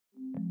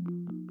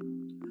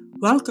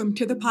Welcome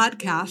to the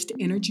podcast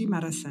Energy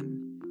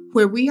Medicine,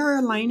 where we are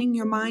aligning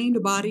your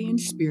mind, body, and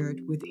spirit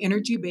with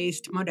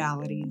energy-based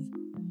modalities.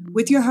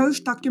 With your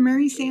host, Dr.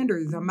 Mary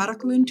Sanders, a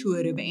medical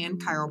intuitive and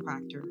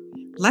chiropractor.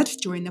 Let's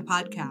join the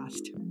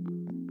podcast.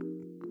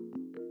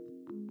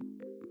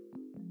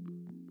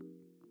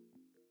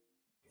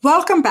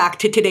 Welcome back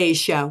to today's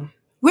show.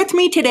 With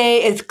me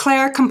today is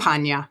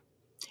Campagna.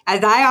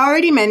 As I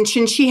already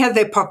mentioned, she has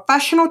a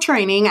professional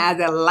training as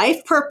a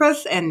life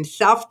purpose and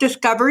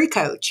self-discovery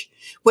coach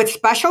with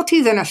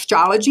specialties in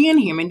astrology and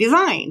human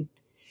design.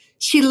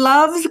 She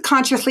loves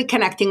consciously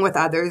connecting with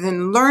others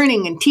and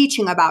learning and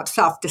teaching about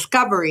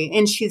self-discovery,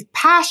 and she's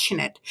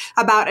passionate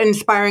about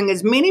inspiring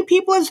as many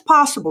people as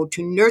possible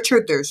to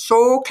nurture their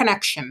soul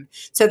connection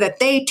so that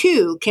they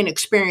too can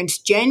experience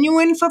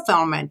genuine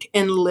fulfillment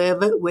and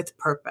live with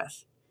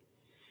purpose.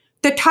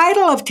 The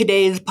title of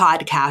today's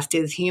podcast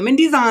is Human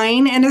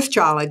Design and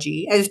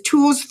Astrology as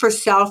Tools for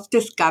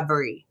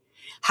Self-Discovery: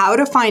 How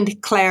to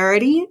Find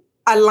Clarity,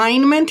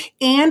 Alignment,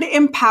 and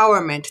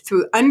Empowerment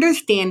Through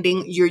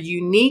Understanding Your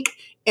Unique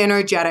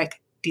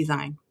Energetic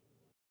Design.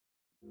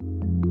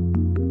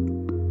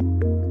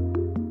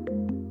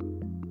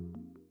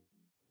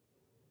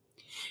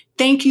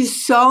 Thank you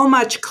so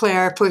much,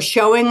 Claire, for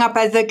showing up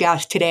as a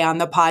guest today on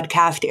the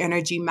podcast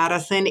Energy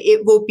Medicine.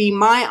 It will be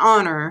my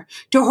honor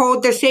to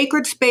hold the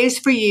sacred space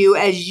for you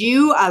as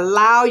you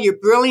allow your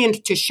brilliance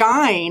to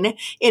shine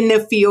in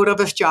the field of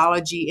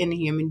astrology and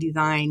human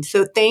design.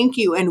 So thank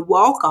you and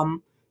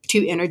welcome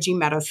to Energy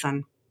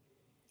Medicine.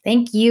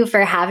 Thank you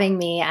for having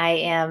me. I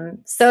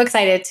am so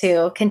excited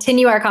to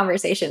continue our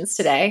conversations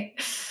today.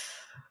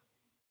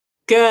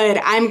 Good.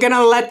 I'm going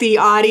to let the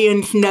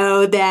audience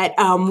know that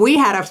we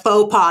had a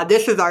faux pas.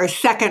 This is our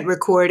second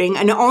recording,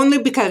 and only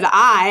because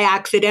I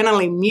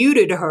accidentally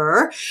muted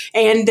her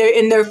and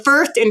in their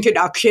first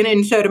introduction.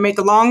 And so to make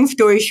a long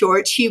story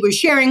short, she was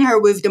sharing her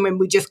wisdom and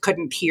we just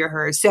couldn't hear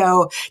her.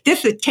 So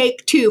this is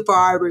take 2 for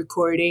our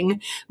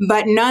recording.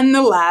 But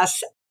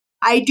nonetheless,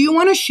 I do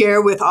want to share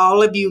with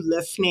all of you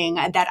listening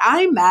that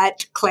I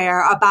met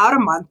Claire about a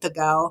month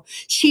ago.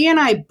 She and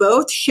I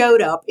both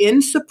showed up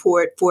in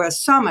support for a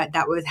summit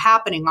that was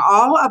happening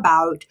all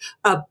about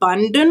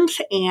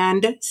abundance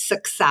and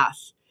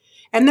success.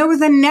 And there was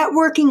a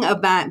networking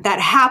event that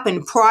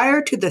happened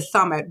prior to the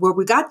summit where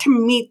we got to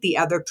meet the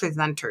other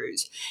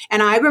presenters.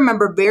 And I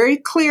remember very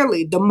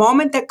clearly the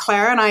moment that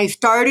Claire and I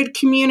started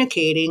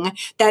communicating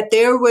that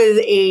there was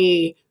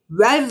a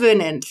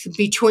resonance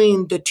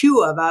between the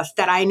two of us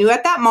that I knew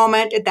at that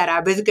moment that I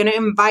was going to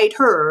invite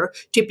her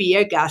to be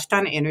a guest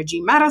on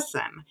Energy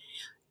Medicine.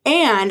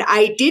 And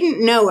I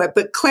didn't know it,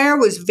 but Claire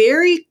was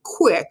very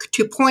quick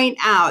to point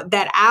out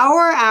that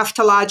our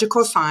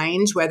astrological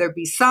signs, whether it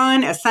be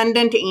sun,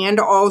 ascendant, and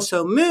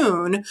also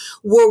moon,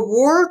 were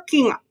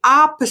working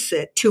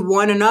opposite to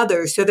one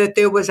another so that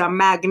there was a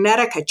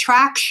magnetic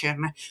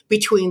attraction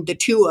between the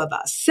two of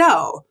us.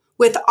 So,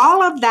 with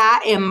all of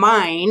that in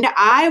mind,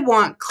 I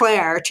want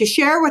Claire to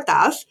share with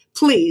us,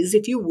 please,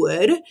 if you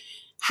would,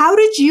 how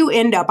did you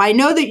end up? I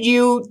know that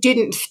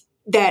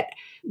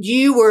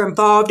you were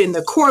involved in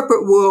the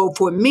corporate world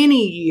for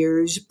many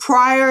years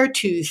prior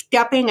to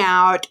stepping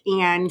out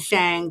and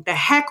saying, the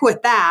heck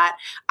with that.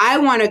 I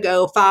want to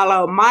go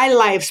follow my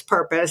life's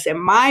purpose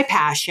and my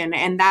passion.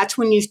 And that's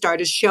when you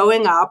started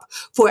showing up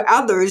for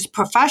others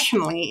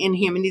professionally in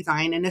human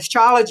design and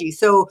astrology.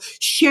 So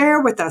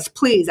share with us,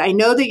 please. I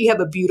know that you have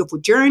a beautiful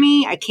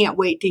journey. I can't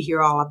wait to hear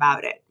all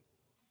about it.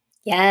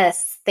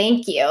 Yes,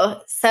 thank you.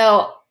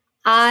 So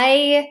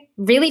I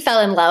really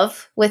fell in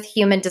love with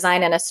human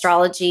design and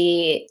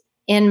astrology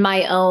in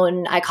my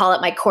own, I call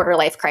it my quarter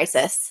life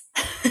crisis.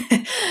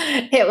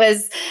 It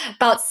was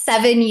about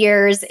 7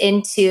 years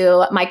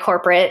into my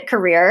corporate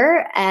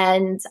career,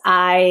 and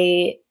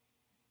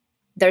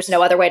there's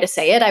no other way to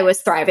say it, I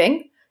was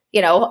thriving,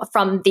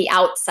 from the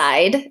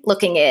outside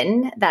looking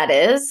in, that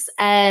is.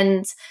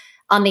 And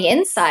on the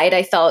inside,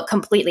 I felt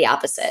completely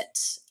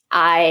opposite.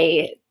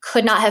 I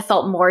could not have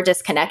felt more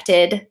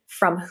disconnected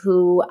from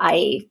who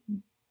I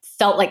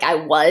felt like I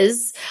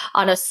was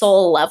on a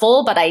soul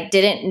level, but I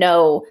didn't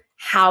know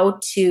how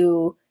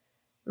to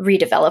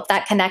redevelop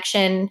that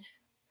connection.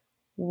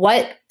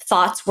 What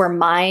thoughts were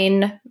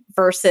mine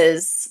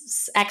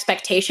versus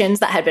expectations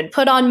that had been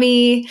put on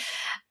me?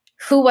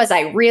 Who was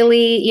I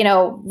really?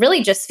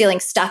 Really just feeling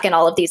stuck in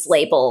all of these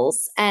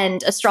labels.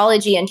 And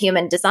astrology and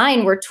human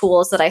design were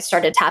tools that I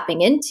started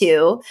tapping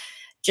into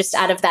just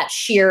out of that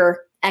sheer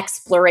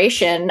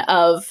exploration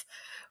of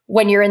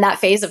when you're in that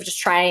phase of just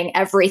trying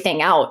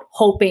everything out,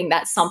 hoping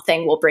that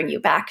something will bring you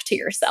back to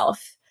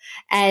yourself.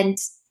 And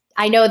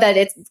I know that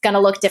it's going to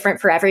look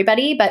different for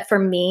everybody, but for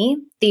me,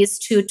 these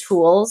two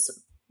tools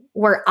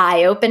were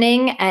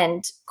eye-opening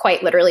and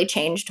quite literally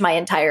changed my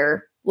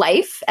entire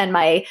life and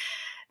my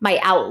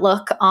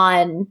outlook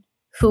on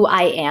who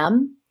I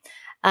am.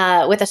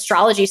 With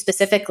astrology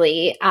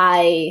specifically,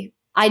 I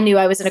knew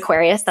I was an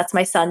Aquarius. That's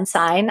my sun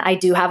sign. I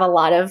do have a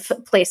lot of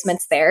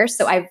placements there.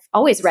 So I've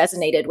always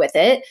resonated with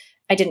it.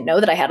 I didn't know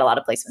that I had a lot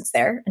of placements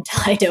there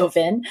until I dove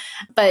in.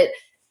 But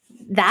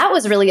that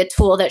was really a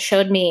tool that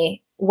showed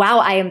me wow,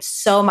 I am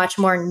so much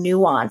more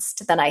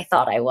nuanced than I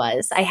thought I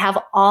was. I have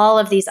all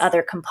of these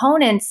other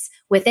components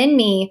within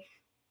me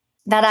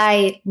that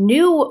I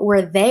knew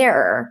were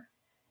there,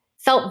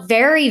 felt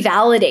very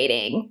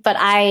validating, but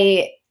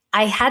I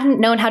hadn't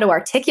known how to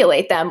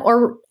articulate them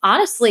or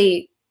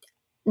honestly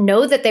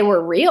know that they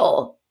were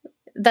real.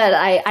 That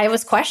I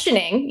was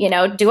questioning,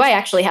 do I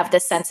actually have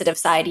this sensitive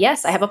side?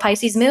 Yes, I have a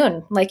Pisces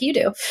moon like you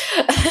do.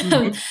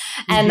 Mm-hmm.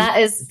 And Mm-hmm. that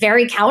is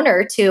very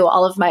counter to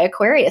all of my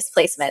Aquarius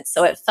placements.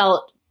 So it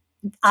felt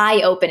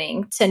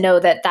eye-opening to know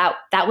that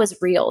was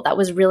real. That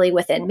was really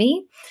within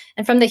me.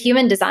 And from the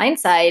human design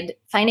side,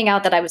 finding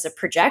out that I was a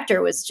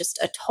projector was just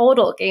a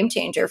total game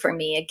changer for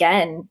me.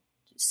 Again,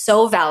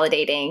 so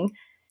validating,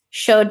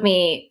 showed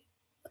me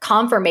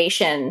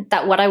confirmation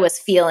that what I was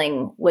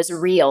feeling was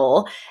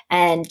real.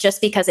 And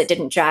just because it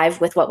didn't jive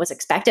with what was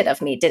expected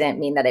of me didn't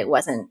mean that it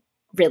wasn't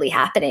really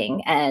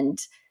happening. And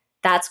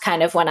that's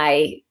kind of when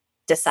I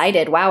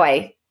decided, wow,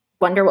 I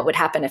wonder what would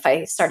happen if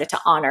I started to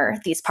honor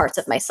these parts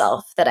of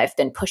myself that I've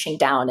been pushing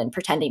down and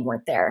pretending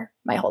weren't there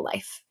my whole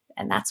life.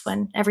 And that's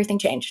when everything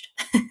changed.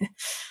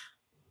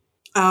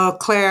 Oh,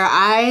 Claire,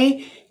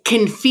 I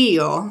can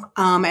feel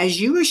as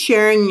you were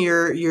sharing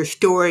your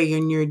story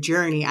and your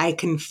journey, I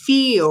can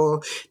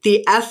feel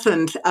the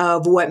essence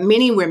of what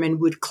many women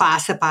would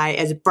classify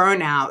as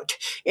burnout,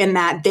 in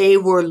that they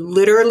were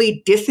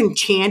literally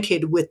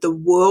disenchanted with the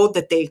world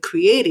that they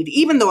created,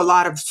 even though a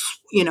lot of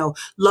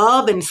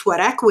love and sweat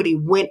equity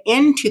went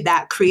into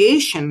that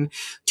creation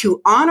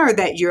to honor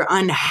that you're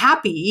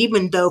unhappy,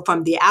 even though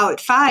from the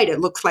outside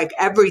it looks like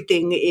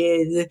everything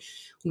is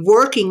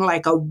working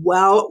like a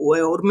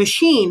well-oiled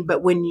machine.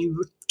 But when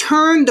you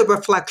turn the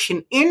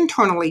reflection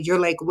internally, you're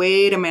like,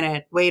 wait a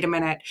minute.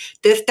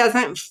 This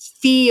doesn't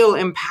feel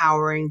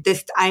empowering.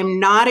 I'm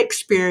not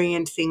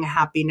experiencing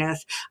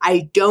happiness.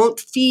 I don't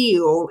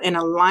feel in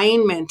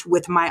alignment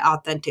with my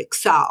authentic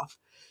self.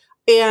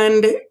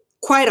 And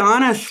quite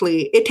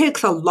honestly, it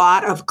takes a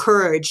lot of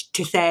courage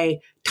to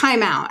say,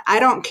 time out. I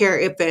don't care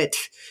if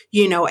it's,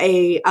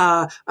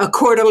 a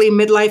quarterly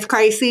midlife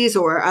crisis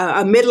or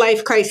a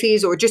midlife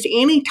crisis or just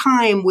any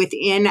time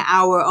within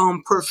our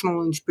own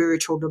personal and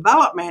spiritual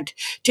development,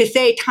 to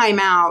say time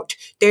out.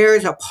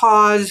 There's a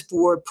pause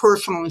for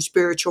personal and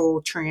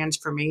spiritual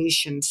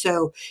transformation.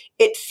 So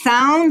it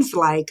sounds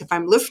like, if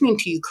I'm listening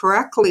to you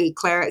correctly,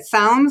 Claire, it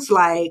sounds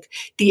like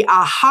the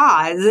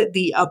ahas,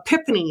 the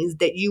epiphanies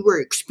that you were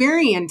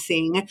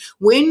experiencing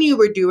when you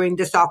were doing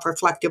the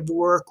self-reflective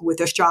work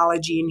with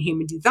astrology and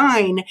human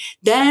design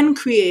then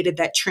created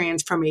that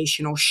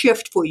transformational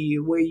shift for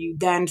you, where you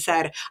then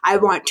said, I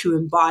want to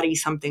embody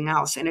something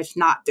else, and it's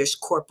not this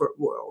corporate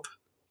world.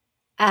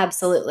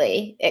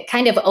 Absolutely. It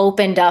kind of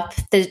opened up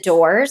the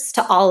doors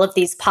to all of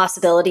these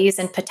possibilities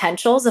and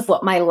potentials of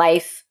what my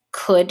life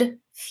could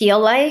feel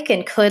like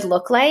and could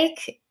look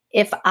like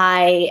if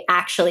I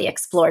actually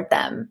explored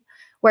them.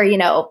 Where,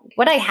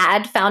 what I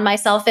had found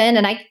myself in,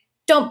 and I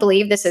don't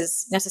believe this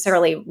is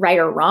necessarily right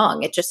or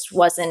wrong, it just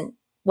wasn't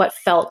what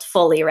felt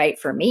fully right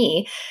for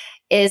me,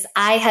 is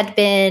I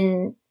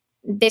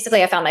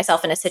found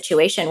myself in a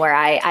situation where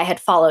I had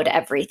followed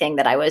everything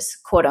that I was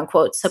quote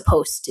unquote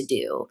supposed to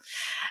do.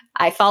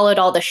 I followed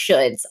all the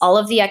shoulds, all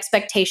of the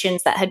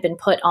expectations that had been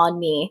put on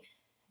me.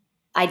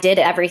 I did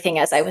everything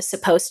as I was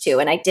supposed to,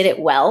 and I did it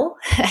well.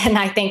 And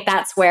I think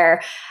that's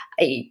where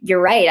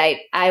you're right.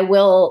 I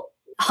will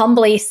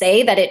humbly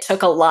say that it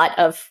took a lot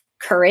of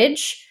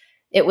courage.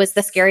 It was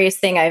the scariest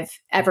thing I've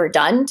ever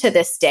done to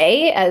this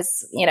day,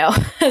 as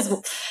as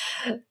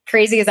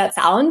crazy as that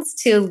sounds,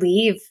 to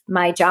leave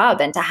my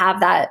job and to have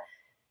that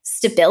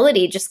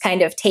stability just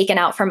kind of taken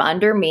out from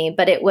under me.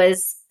 But it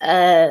was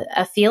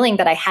a feeling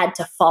that I had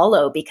to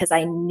follow, because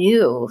I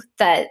knew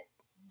that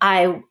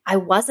I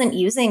wasn't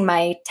using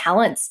my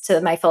talents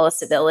to my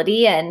fullest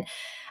ability. And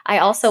I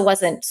also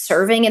wasn't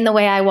serving in the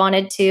way I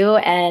wanted to.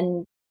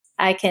 And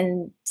I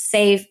can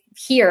say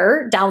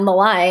here down the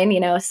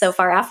line, so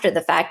far after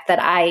the fact, that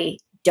I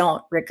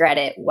don't regret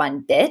it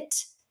one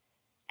bit.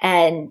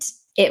 And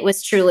it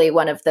was truly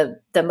one of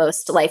the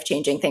most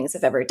life-changing things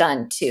I've ever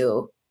done,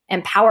 to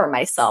empower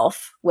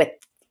myself with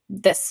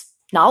this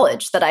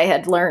knowledge that I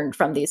had learned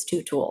from these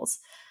two tools.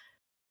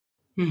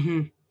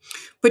 Mm-hmm.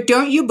 But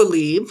don't you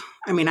believe,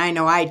 I mean, I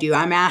know I do,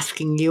 I'm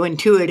asking you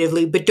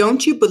intuitively, but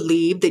don't you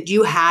believe that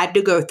you had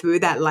to go through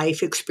that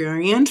life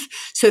experience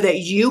so that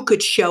you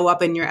could show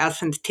up in your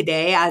essence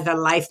today as a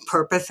life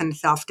purpose and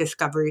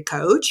self-discovery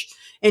coach?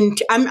 And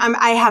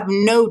I have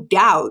no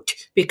doubt,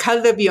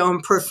 because of your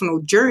own personal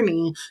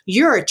journey,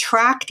 you're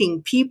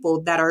attracting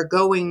people that are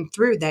going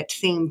through that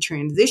same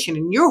transition,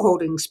 and you're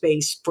holding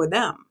space for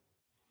them.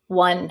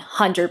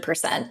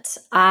 100%.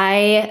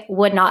 I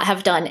would not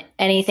have done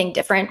anything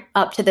different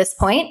up to this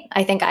point.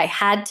 I think I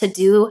had to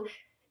do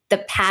the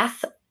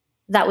path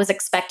that was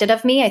expected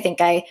of me. I think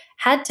I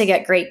had to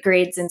get great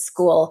grades in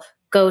school,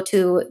 go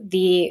to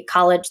the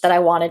college that I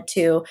wanted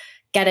to,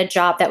 get a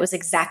job that was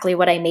exactly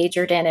what I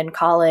majored in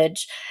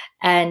college,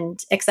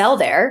 and excel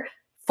there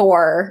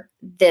for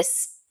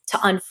this to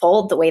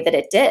unfold the way that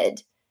it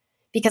did.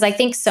 Because I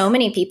think so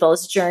many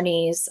people's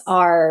journeys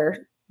are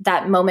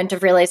that moment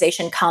of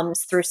realization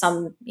comes through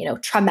some,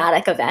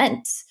 traumatic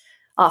event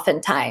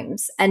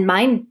oftentimes. And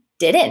mine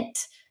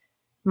didn't.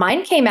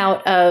 Mine came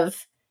out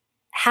of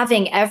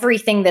having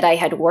everything that I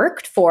had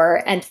worked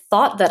for and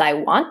thought that I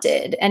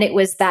wanted. And it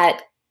was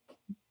that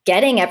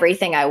getting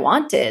everything I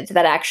wanted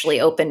that actually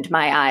opened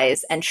my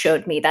eyes and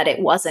showed me that it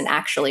wasn't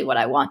actually what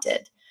I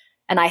wanted.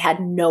 And I had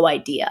no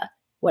idea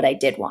what I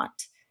did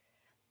want.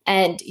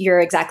 And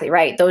you're exactly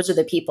right. Those are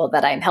the people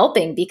that I'm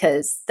helping,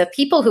 because the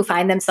people who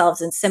find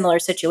themselves in similar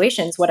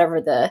situations, whatever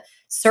the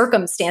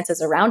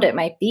circumstances around it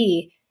might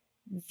be,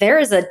 there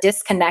is a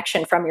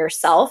disconnection from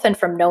yourself and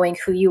from knowing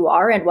who you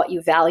are and what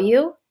you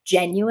value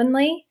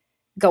genuinely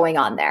going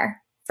on there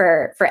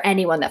for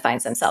anyone that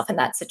finds themselves in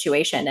that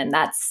situation. And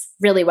that's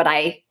really what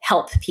I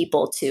help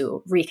people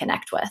to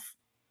reconnect with.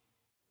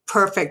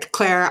 Perfect,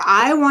 Claire.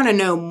 I want to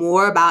know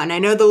more about, and I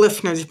know the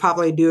listeners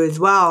probably do as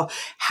well,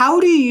 how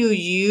do you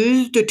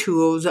use the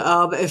tools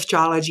of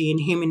astrology and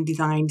human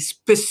design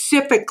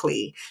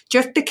specifically?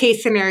 Just the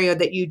case scenario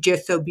that you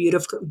just so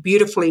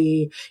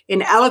beautifully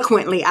and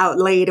eloquently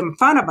outlaid in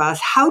front of us.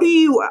 How do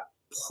you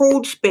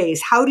hold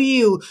space? How do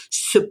you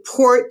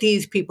support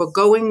these people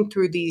going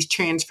through these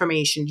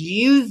transformations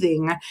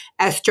using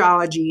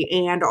astrology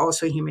and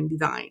also human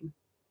design?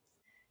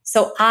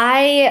 So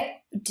I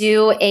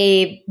do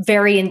a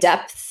very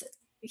in-depth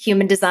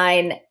human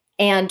design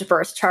and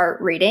birth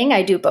chart reading.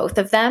 I do both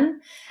of them.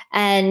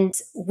 And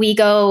we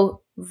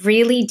go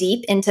really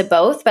deep into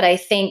both. But I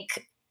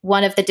think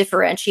one of the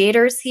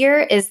differentiators here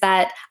is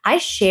that I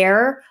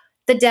share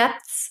the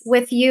depths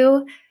with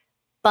you,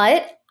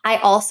 but I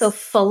also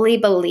fully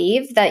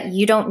believe that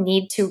you don't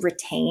need to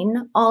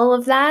retain all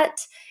of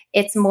that.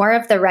 It's more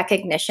of the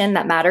recognition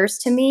that matters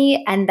to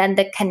me, and then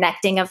the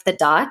connecting of the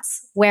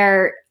dots,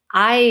 where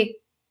I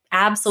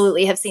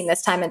absolutely have seen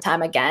this time and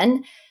time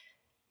again.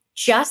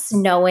 Just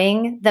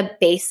knowing the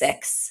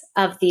basics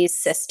of these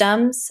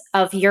systems,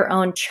 of your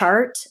own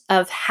chart,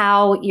 of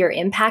how you're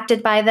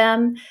impacted by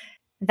them,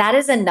 that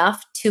is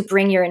enough to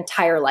bring your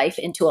entire life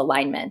into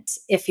alignment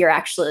if you're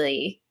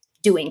actually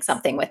doing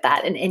something with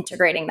that and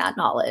integrating that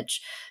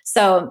knowledge.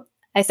 So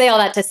I say all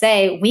that to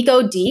say we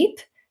go deep,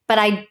 but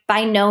I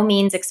by no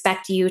means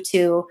expect you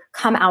to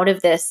come out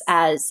of this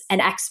as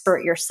an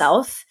expert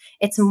yourself.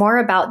 It's more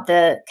about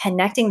the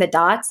connecting the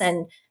dots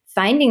and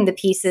finding the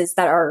pieces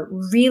that are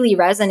really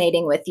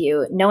resonating with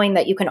you, knowing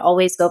that you can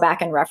always go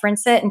back and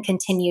reference it and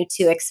continue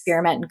to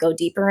experiment and go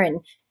deeper and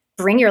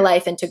bring your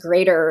life into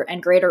greater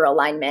and greater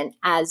alignment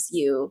as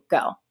you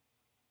go.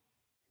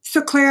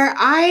 So, Claire,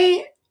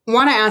 I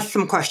want to ask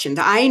some questions.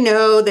 I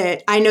know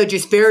that I know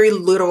just very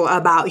little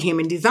about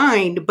human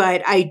design,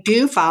 but I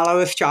do follow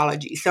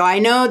astrology. So I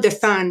know the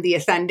sun, the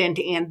ascendant,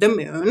 and the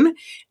moon.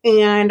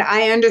 And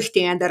I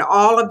understand that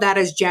all of that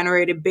is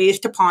generated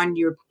based upon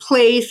your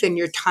place and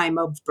your time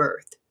of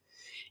birth.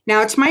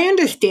 Now, it's my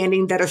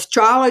understanding that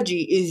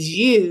astrology is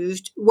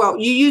used, well,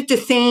 you use the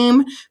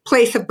same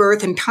place of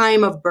birth and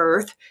time of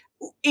birth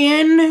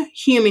in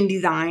human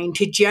design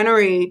to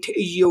generate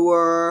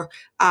your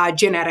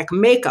genetic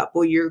makeup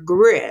or your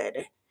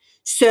grid.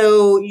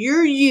 So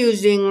you're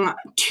using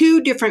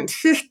two different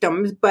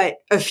systems, but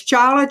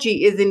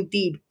astrology is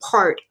indeed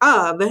part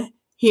of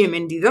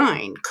human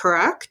design,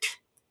 correct?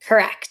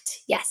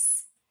 Correct.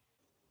 Yes.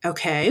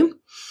 Okay.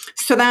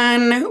 So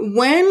then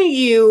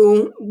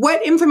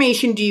what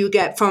information do you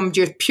get from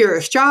just pure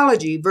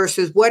astrology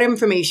versus what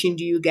information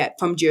do you get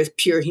from just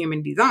pure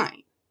human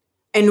design?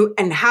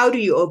 And how do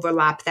you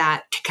overlap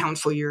that to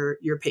counsel your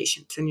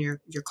patients and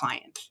your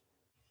clients?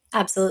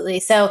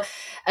 Absolutely. So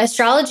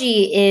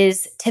astrology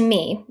is, to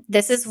me,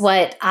 this is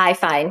what I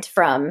find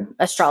from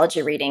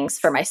astrology readings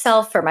for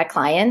myself, for my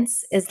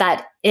clients, is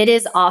that it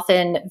is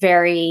often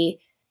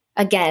very,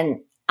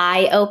 again,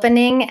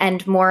 eye-opening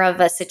and more of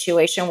a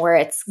situation where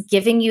it's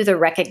giving you the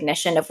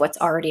recognition of what's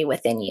already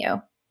within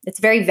you. It's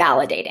very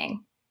validating.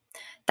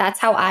 That's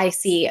how I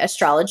see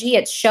astrology.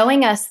 It's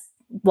showing us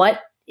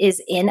what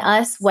is in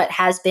us, what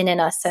has been in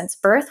us since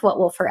birth, what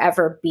will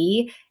forever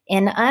be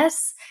in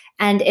us.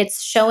 And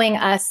it's showing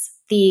us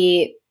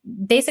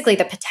basically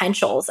the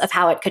potentials of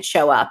how it could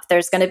show up.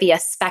 There's going to be a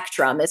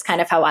spectrum, is kind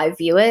of how I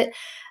view it,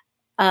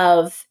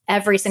 of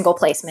every single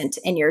placement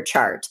in your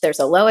chart. There's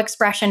a low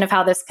expression of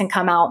how this can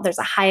come out. There's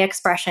a high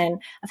expression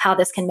of how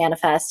this can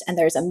manifest. And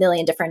there's a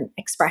million different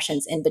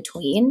expressions in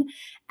between.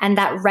 And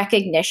that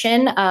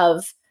recognition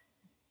of,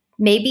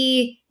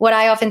 maybe what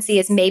I often see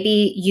is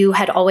maybe you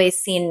had always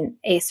seen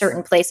a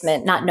certain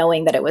placement, not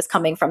knowing that it was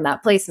coming from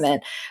that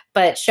placement,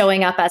 but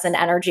showing up as an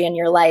energy in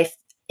your life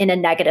in a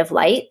negative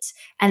light.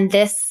 And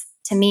this,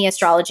 to me,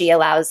 astrology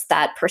allows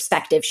that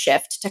perspective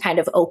shift to kind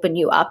of open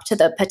you up to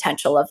the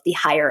potential of the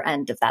higher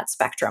end of that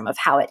spectrum of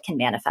how it can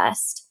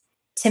manifest.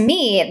 To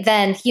me,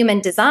 then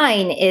human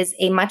design is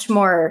a much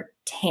more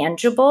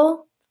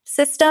tangible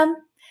system.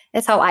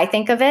 Is how I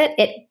think of it.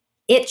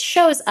 It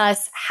shows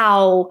us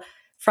how,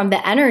 from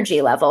the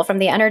energy level, from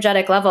the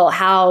energetic level,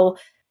 how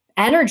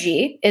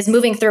energy is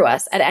moving through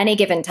us at any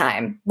given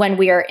time when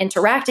we are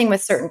interacting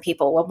with certain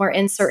people, when we're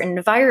in certain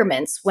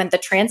environments, when the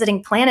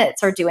transiting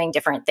planets are doing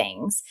different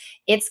things.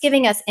 It's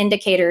giving us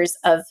indicators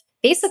of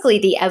basically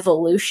the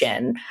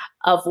evolution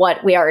of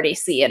what we already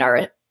see in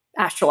our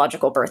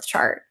astrological birth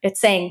chart.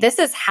 It's saying this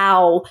is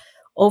how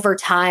over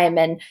time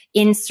and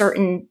in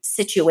certain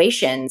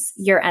situations,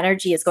 your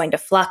energy is going to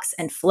flux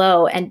and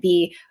flow and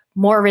be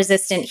more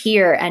resistant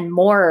here and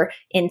more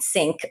in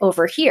sync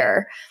over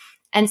here.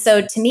 And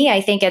so to me, I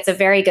think it's a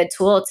very good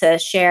tool to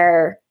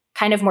share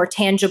kind of more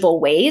tangible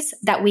ways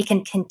that we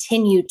can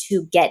continue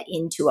to get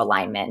into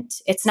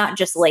alignment. It's not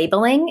just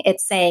labeling,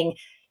 it's saying,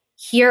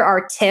 here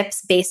are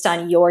tips based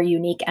on your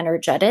unique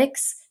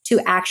energetics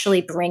to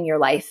actually bring your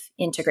life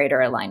into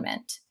greater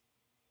alignment,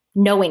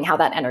 knowing how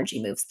that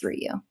energy moves through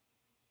you.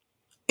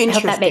 I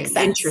hope that makes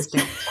sense.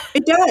 Interesting.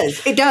 It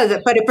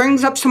does. But it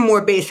brings up some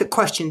more basic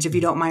questions, if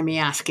you don't mind me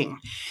asking.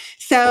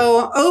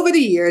 So over the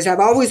years, I've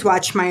always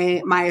watched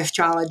my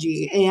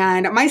astrology,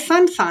 and my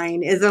sun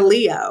sign is a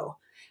Leo.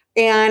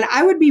 And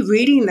I would be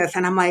reading this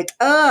and I'm like,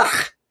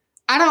 ugh,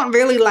 I don't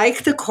really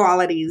like the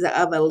qualities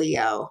of a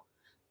Leo.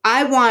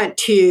 I want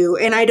to,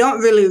 and I don't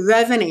really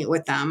resonate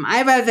with them.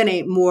 I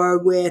resonate more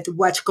with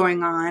what's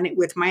going on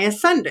with my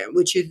ascendant,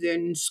 which is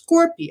in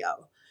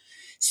Scorpio.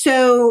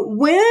 So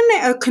when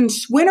a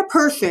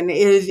person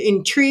is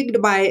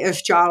intrigued by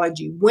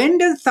astrology, when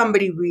does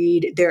somebody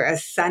read their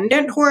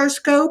ascendant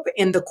horoscope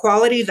and the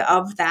qualities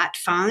of that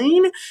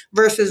sign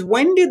versus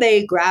when do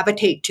they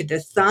gravitate to the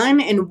sun,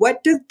 and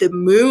what does the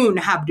moon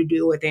have to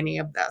do with any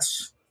of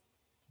this?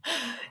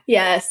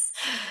 Yes.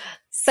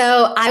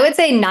 So I would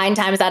say 9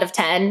 times out of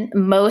 10,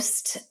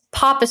 most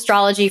pop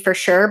astrology for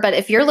sure. But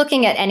if you're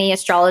looking at any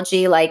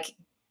astrology like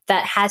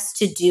that has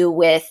to do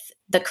with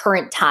the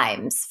current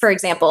times, for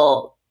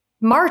example,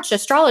 March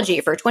astrology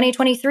for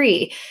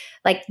 2023,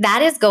 like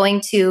that is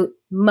going to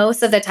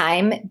most of the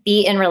time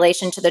be in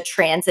relation to the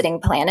transiting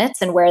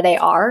planets and where they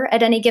are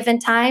at any given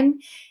time.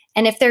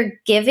 And if they're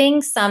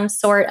giving some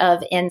sort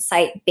of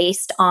insight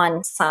based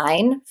on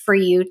sign for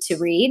you to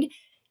read,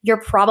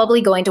 you're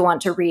probably going to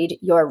want to read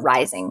your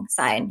rising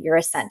sign, your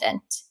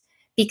ascendant,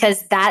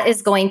 because that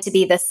is going to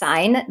be the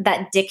sign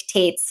that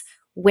dictates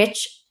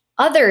which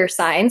other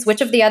signs, which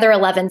of the other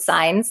 11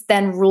 signs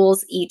then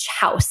rules each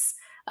house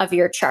of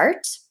your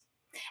chart.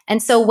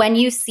 And so when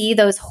you see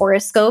those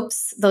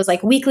horoscopes, those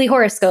like weekly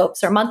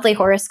horoscopes or monthly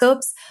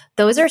horoscopes,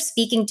 those are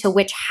speaking to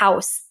which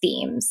house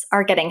themes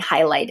are getting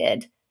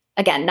highlighted.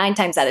 Again, 9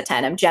 times out of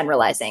 10, I'm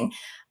generalizing,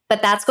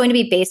 but that's going to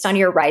be based on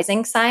your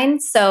rising sign.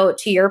 So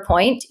to your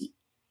point,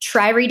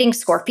 try reading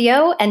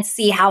Scorpio and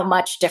see how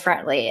much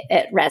differently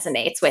it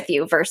resonates with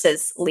you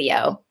versus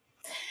Leo.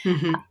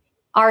 Mm-hmm.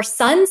 Our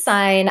sun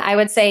sign, I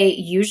would say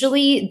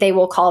usually they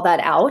will call that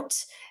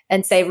out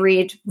and say,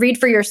 read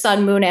for your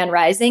sun, moon, and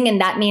rising. And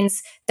that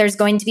means there's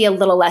going to be a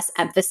little less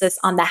emphasis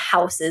on the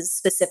houses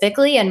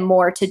specifically and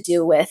more to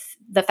do with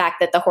the fact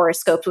that the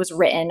horoscope was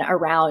written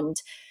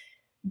around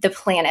the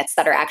planets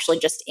that are actually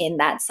just in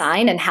that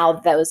sign and how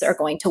those are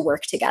going to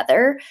work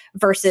together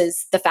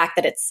versus the fact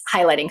that it's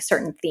highlighting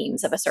certain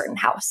themes of a certain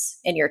house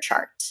in your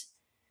chart.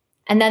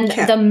 And then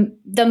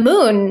the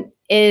moon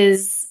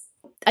is,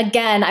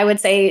 again, I would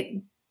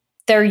say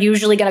they're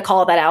usually going to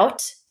call that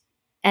out.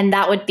 And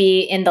that would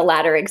be in the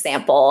latter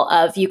example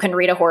of you can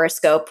read a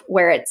horoscope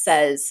where it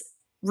says,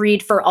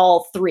 read for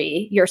all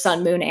 3, your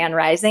sun, moon, and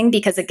rising,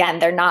 because again,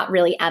 they're not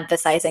really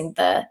emphasizing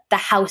the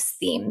house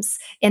themes.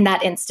 In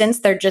that instance,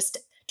 they're just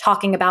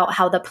talking about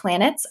how the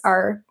planets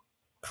are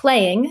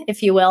playing,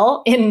 if you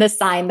will, in the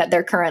sign that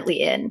they're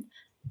currently in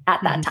at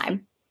that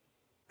time.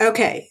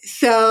 Okay,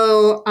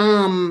 so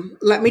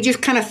let me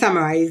just kind of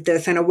summarize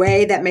this in a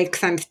way that makes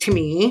sense to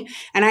me.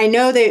 And I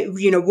know that,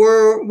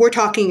 we're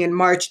talking in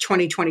March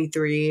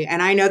 2023,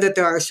 and I know that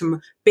there are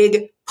some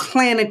big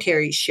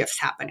planetary shifts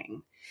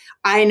happening.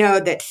 I know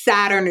that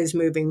Saturn is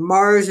moving,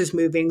 Mars is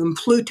moving, and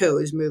Pluto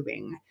is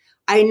moving.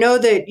 I know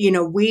that,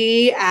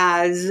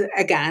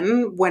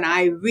 when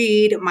I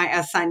read my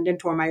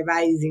ascendant or my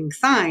rising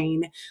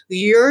sign,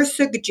 you're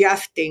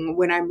suggesting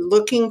when I'm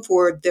looking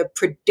for the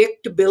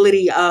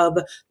predictability of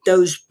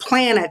those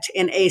planets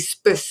in a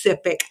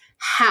specific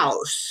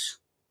house,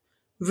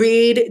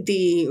 read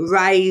the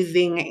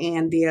rising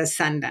and the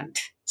ascendant.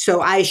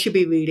 So I should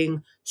be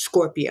reading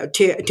Scorpio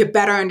to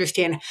better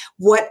understand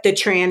what the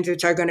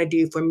transits are going to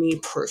do for me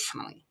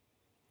personally.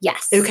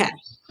 Yes. Okay.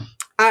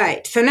 All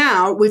right, so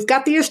now we've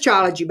got the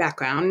astrology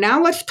background.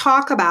 Now let's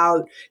talk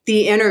about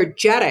the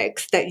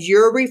energetics that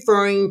you're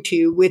referring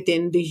to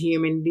within the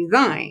human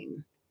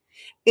design.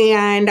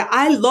 And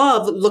I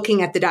love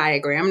looking at the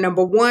diagram,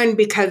 number one,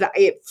 because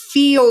it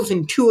feels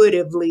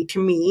intuitively to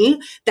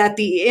me that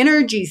the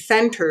energy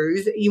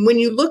centers, when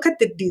you look at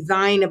the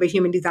design of a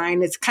human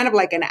design, it's kind of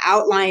like an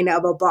outline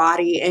of a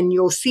body, and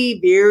you'll see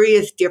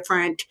various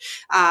different,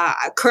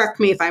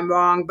 correct me if I'm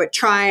wrong, but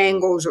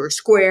triangles or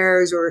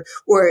squares or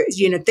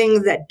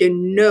things that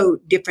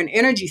denote different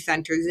energy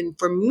centers. And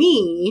for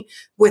me,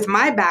 with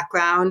my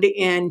background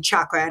in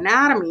chakra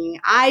anatomy,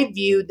 I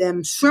view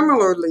them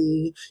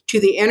similarly to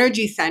the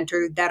energy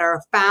centers that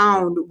are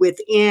found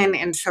within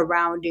and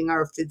surrounding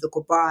our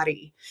physical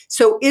body.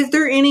 So is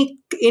there any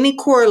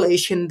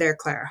correlation there,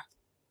 Claire?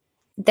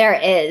 There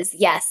is,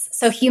 yes.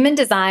 So human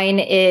design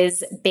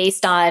is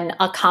based on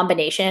a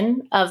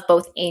combination of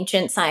both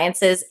ancient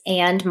sciences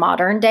and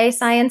modern day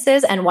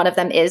sciences. And one of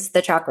them is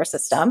the chakra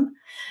system,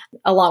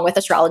 along with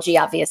astrology,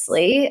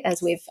 obviously,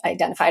 as we've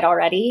identified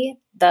already.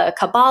 The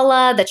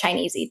Kabbalah, the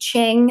Chinese I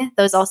Ching,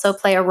 those also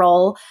play a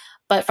role.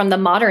 But from the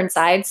modern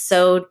side,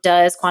 so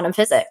does quantum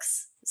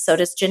physics, so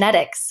does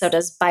genetics, so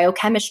does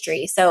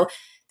biochemistry. So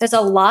there's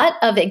a lot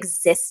of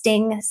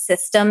existing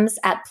systems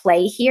at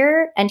play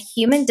here. And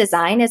human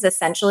design is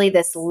essentially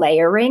this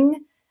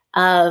layering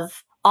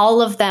of all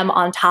of them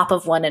on top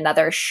of one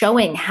another,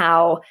 showing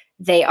how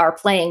they are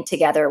playing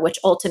together, which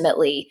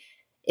ultimately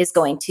is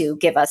going to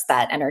give us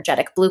that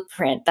energetic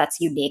blueprint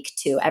that's unique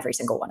to every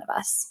single one of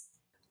us.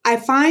 I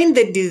find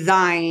the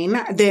design,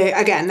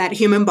 again, that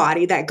human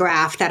body, that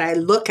graph that I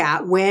look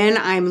at when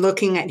I'm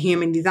looking at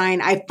human design,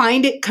 I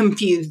find it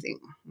confusing.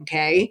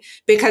 Okay.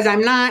 Because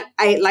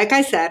like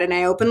I said, and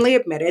I openly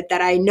admitted that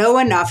I know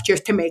enough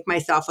just to make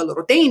myself a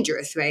little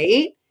dangerous,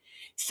 right?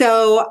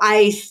 So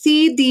I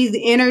see these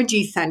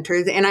energy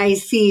centers and I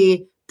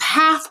see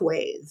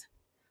pathways,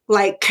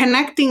 like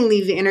connecting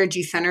these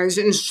energy centers.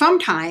 And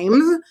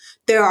sometimes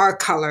there are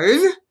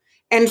colors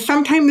and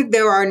sometimes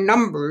there are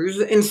numbers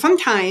and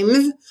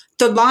sometimes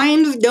the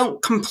lines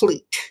don't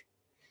complete.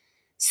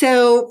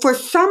 So for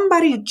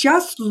somebody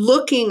just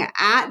looking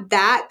at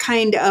that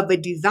kind of a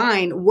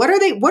design, what are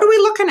we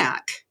looking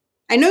at?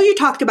 I know you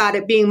talked about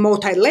it being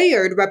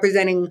multi-layered,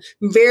 representing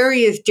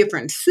various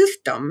different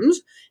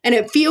systems, and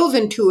it feels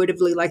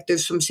intuitively like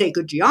there's some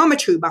sacred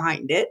geometry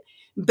behind it,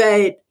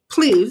 but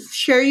please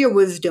share your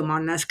wisdom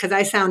on this because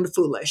I sound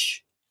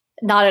foolish.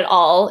 Not at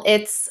all.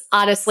 It's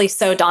honestly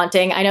so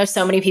daunting. I know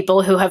so many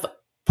people who have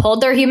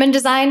pulled their human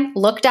design,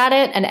 looked at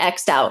it, and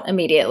X'd out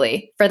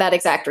immediately for that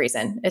exact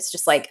reason. It's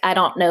just like, I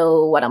don't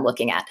know what I'm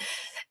looking at.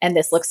 And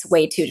this looks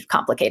way too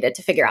complicated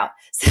to figure out.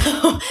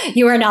 So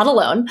you are not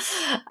alone.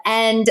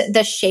 And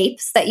the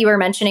shapes that you were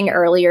mentioning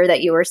earlier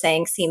that you were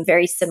saying seem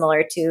very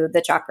similar to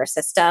the chakra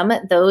system.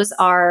 Those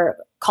are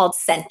called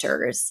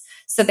centers.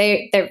 So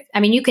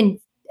you can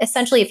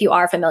essentially, if you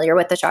are familiar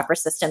with the chakra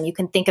system, you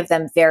can think of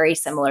them very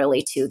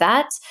similarly to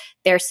that.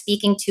 They're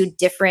speaking to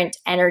different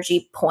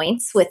energy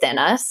points within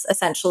us,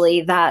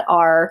 essentially, that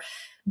are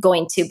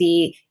going to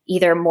be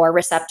either more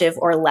receptive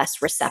or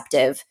less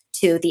receptive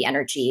to the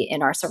energy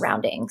in our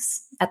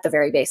surroundings at the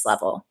very base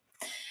level.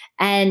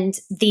 And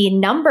the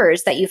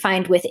numbers that you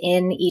find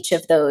within each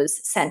of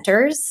those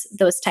centers,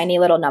 those tiny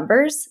little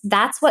numbers,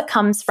 that's what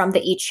comes from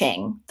the I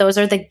Ching. Those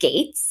are the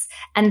gates.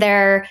 And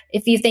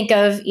if you think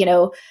of,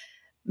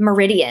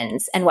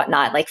 meridians and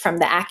whatnot, like from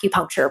the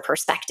acupuncture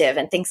perspective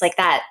and things like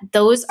that,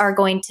 those are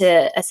going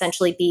to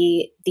essentially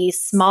be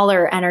these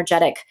smaller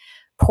energetic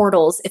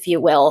portals, if you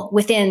will,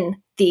 within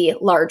the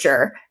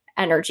larger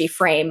energy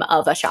frame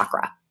of a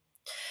chakra.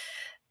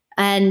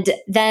 And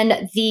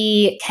then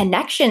the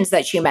connections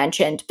that you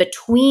mentioned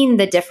between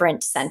the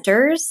different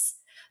centers,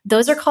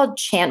 those are called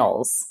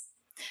channels.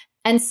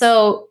 And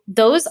so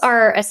those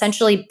are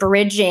essentially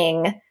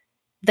bridging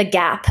the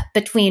gap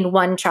between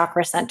one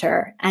chakra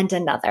center and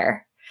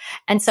another.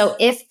 And so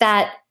if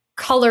that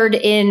colored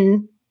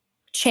in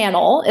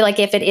channel, like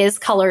if it is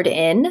colored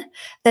in,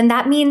 then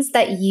that means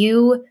that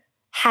you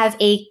have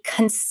a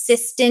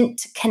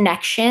consistent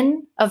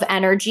connection of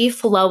energy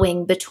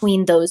flowing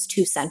between those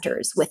two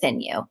centers within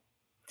you.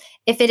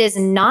 If it is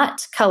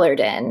not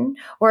colored in,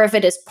 or if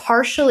it is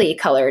partially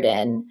colored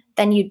in,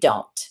 then you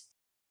don't.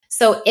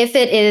 So if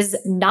it is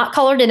not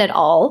colored in at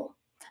all,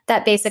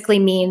 that basically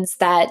means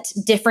that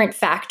different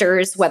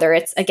factors, whether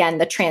it's, again,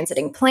 the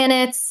transiting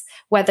planets,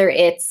 whether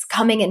it's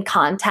coming in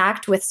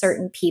contact with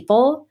certain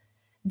people,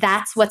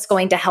 that's what's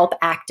going to help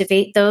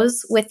activate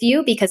those with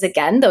you. Because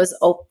again,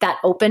 that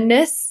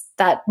openness,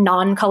 that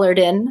non-colored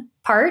in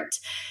part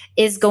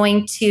is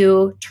going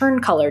to turn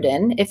colored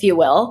in, if you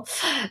will,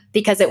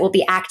 because it will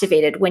be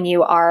activated when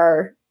you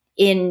are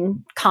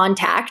in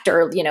contact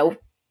or,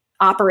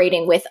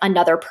 operating with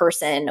another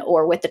person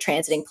or with the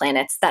transiting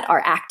planets that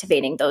are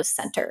activating those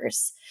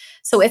centers.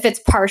 So if it's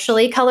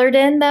partially colored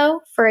in,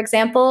 though, for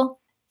example,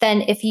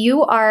 then if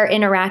you are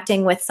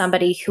interacting with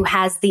somebody who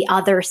has the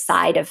other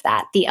side of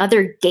that, the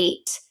other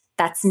gate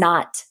that's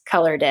not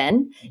colored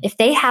in, if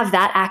they have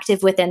that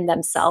active within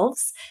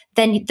themselves,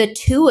 then the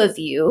two of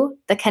you,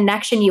 the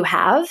connection you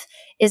have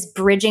is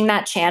bridging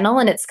that channel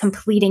and it's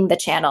completing the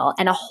channel,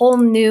 and a whole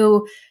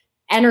new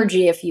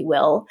energy, if you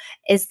will,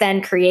 is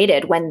then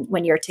created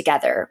when you're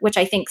together, which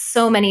I think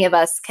so many of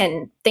us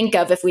can think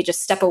of if we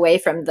just step away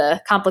from the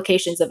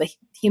complications of a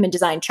human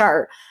design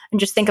chart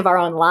and just think of our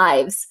own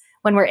lives.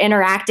 When we're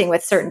interacting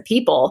with certain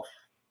people,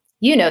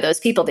 those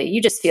people that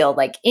you just feel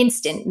like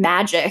instant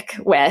magic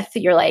with.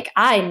 You're like,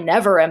 I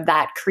never am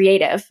that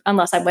creative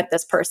unless I'm with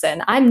this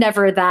person. I'm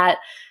never that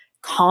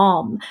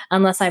calm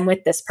unless I'm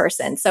with this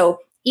person. So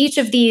each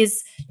of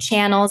these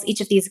channels, each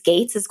of these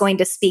gates is going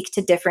to speak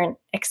to different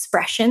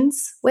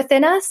expressions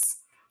within us.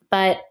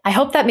 But I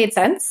hope that made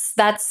sense.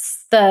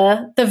 That's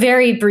the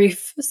very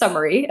brief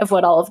summary of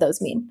what all of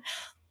those mean.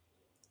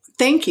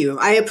 Thank you.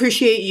 I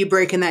appreciate you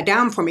breaking that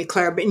down for me,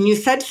 Claire. And you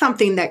said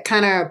something that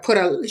kind of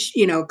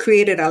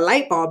created a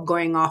light bulb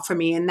going off for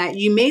me, and that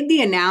you made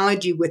the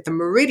analogy with the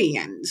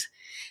meridians.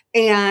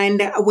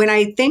 And when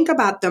I think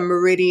about the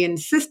meridian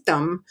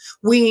system,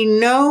 we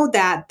know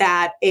that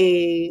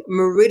a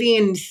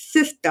meridian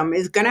system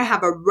is going to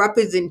have a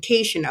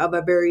representation of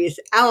a various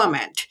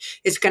element.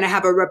 It's going to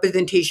have a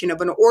representation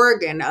of an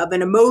organ, of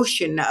an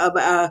emotion,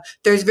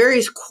 there's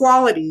various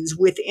qualities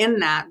within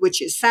that,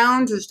 which it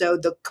sounds as though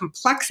the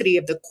complexity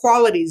of the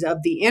qualities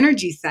of the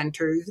energy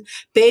centers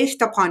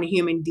based upon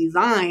human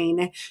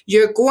design,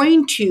 you're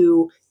going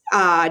to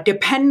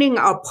depending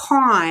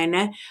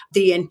upon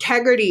the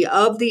integrity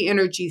of the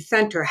energy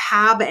center,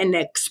 have an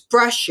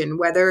expression,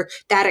 whether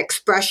that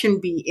expression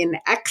be in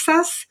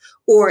excess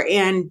or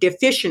in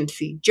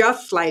deficiency,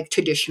 just like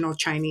traditional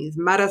Chinese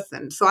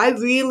medicine. So I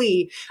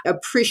really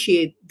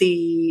appreciate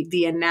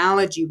the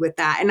analogy with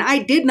that. And I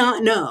did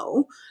not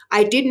know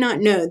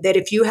that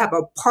if you have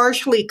a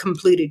partially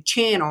completed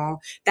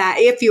channel, that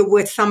if you're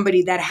with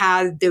somebody that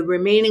has the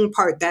remaining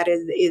part that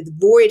is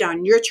void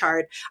on your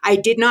chart, I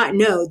did not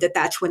know that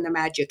that's when the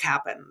magic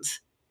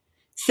happens.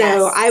 So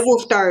yes. I will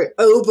start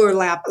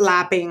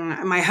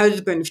overlapping my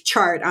husband's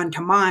chart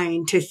onto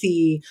mine to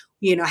see,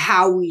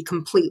 how we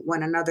complete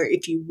one another,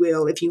 if you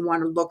will, if you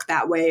want to look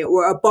that way,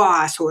 or a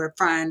boss or a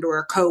friend or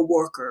a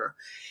coworker.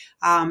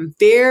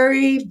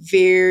 Very,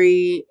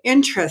 very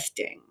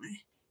interesting.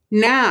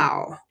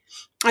 Now,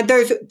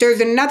 there's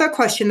another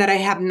question that I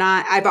have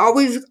not,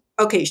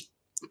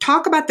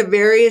 talk about the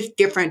various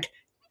different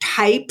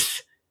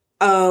types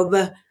of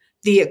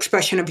the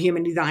expression of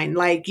human design.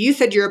 Like you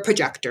said, you're a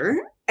projector,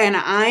 and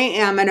I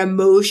am an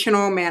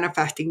emotional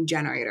manifesting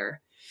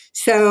generator.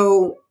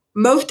 So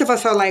most of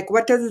us are like,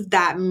 what does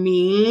that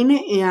mean?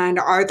 And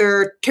are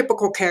there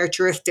typical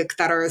characteristics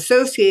that are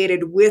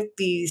associated with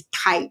these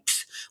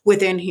types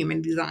within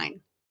human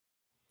design?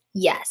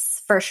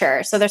 Yes, for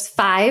sure. So there's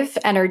 5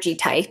 energy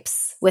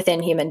types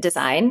within human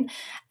design.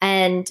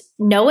 And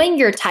knowing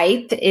your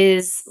type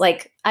is,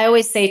 like I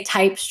always say,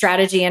 type,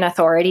 strategy, and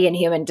authority in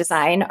human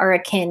design are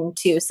akin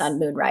to sun,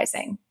 moon,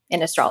 rising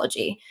in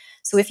astrology.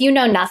 So if you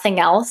know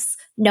nothing else,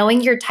 knowing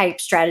your type,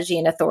 strategy,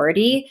 and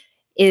authority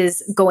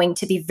is going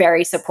to be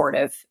very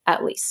supportive,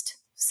 at least.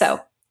 So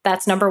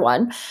that's number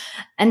 1.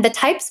 And the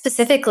type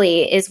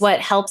specifically is what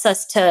helps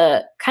us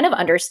to kind of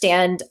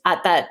understand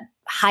at that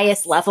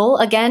highest level,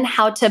 again,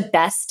 how to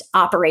best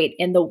operate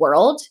in the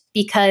world,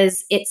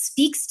 because it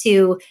speaks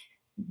to,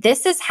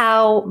 this is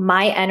how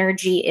my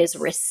energy is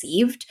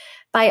received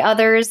by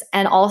others.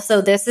 And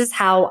also, this is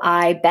how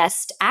I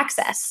best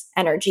access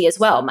energy as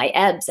well, my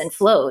ebbs and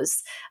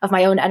flows of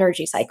my own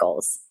energy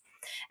cycles.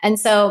 And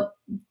so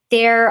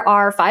there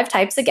are 5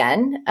 types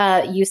again.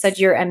 You said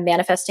you're a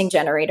manifesting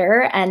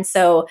generator. And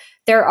so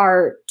there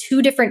are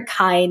 2 different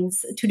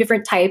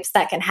types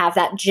that can have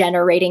that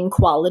generating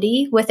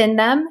quality within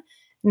them.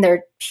 And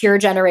they're pure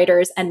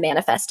generators and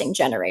manifesting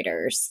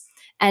generators.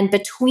 And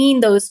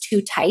between those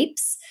 2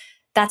 types,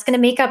 that's going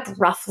to make up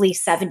roughly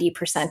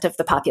 70% of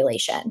the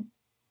population.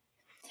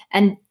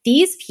 And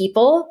these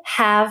people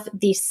have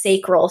the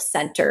sacral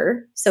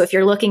center. So if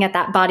you're looking at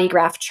that body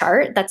graph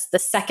chart, that's the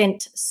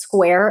second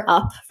square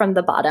up from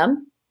the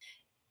bottom.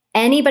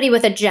 Anybody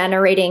with a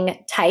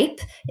generating type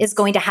is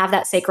going to have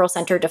that sacral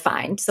center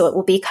defined. So it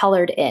will be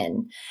colored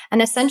in.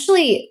 And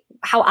essentially,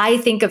 how I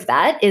think of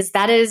that is,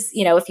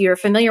 if you're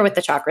familiar with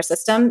the chakra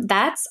system,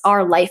 that's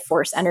our life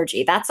force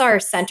energy. That's our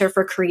center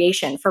for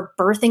creation, for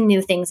birthing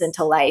new things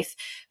into life,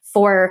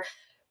 for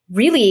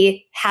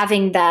really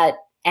having that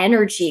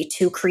energy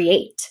to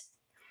create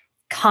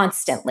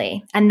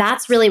constantly. And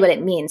that's really what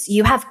it means.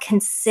 You have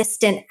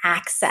consistent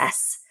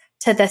access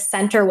to the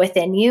center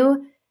within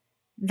you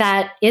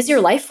that is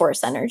your life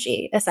force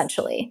energy,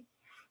 essentially.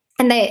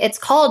 And it's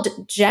called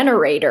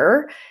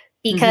generator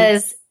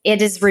because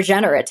it is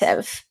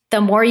regenerative. The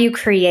more you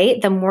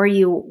create, the more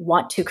you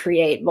want to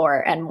create more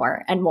and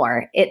more and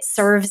more. It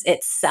serves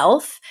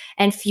itself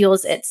and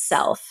fuels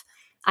itself.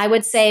 I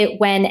would say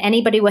when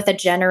anybody with a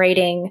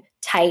generating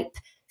type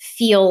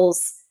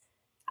feels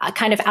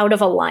kind of out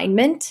of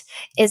alignment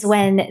is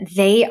when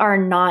they are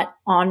not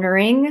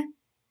honoring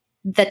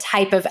the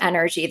type of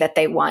energy that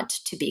they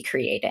want to be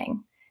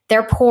creating.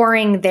 They're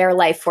pouring their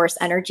life force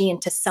energy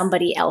into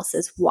somebody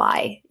else's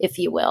why, if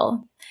you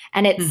will.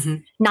 And it's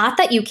not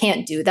that you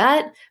can't do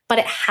that, but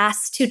it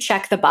has to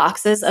check the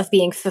boxes of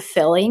being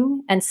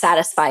fulfilling and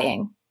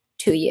satisfying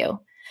to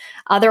you.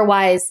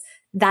 Otherwise,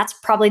 that's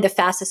probably the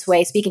fastest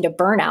way, speaking to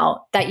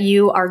burnout, that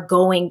you are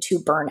going to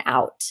burn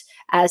out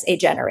as a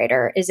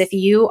generator, is if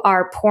you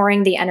are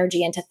pouring the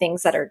energy into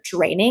things that are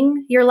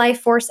draining your life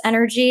force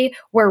energy,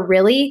 where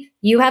really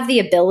you have the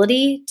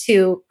ability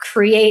to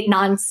create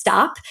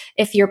nonstop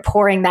if you're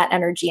pouring that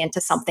energy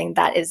into something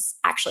that is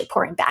actually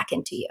pouring back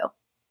into you.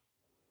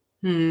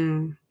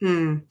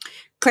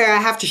 Claire, I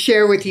have to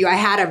share with you, I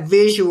had a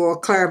visual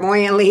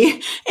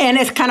clairvoyantly, and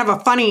it's kind of a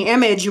funny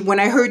image. When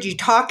I heard you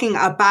talking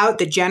about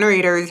the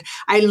generators,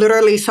 I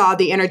literally saw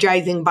the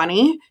energizing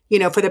bunny,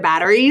 for the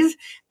batteries.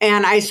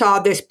 And I saw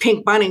this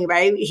pink bunny,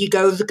 right? He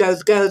goes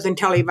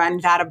until he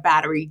runs out of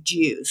battery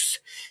juice.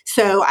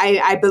 So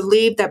I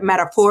believe that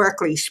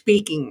metaphorically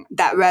speaking,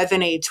 that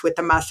resonates with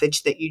the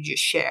message that you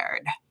just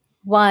shared.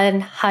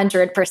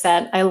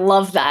 100%. I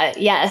love that.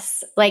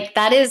 Yes.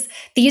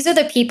 These are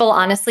the people,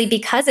 honestly,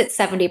 because it's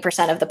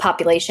 70% of the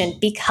population,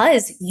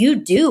 because you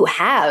do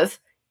have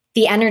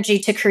the energy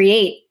to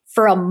create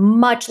for a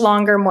much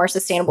longer, more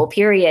sustainable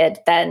period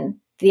than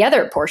the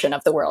other portion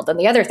of the world and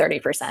the other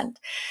 30%.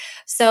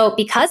 So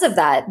because of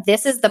that,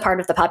 this is the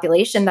part of the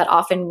population that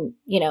often,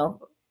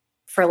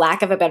 for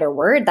lack of a better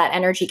word, that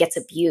energy gets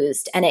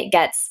abused, and it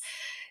gets,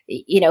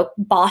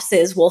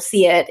 bosses will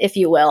see it, if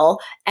you will,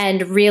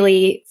 and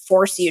really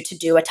force you to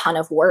do a ton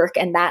of work.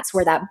 And that's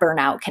where that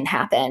burnout can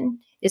happen,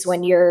 is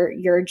when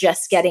you're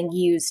just getting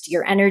used.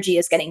 Your energy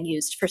is getting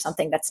used for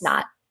something that's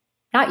not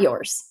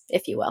yours,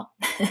 if you will.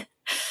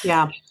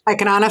 Yeah. I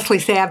can honestly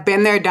say I've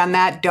been there, done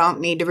that. Don't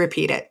need to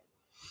repeat it.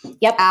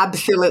 Yep.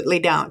 Absolutely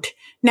don't.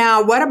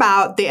 Now, what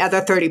about the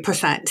other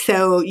 30%?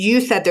 So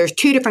you said there's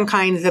 2 different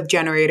kinds of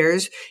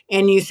generators,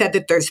 and you said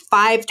that there's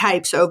 5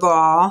 types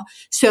overall.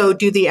 So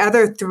do the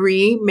other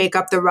 3 make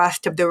up the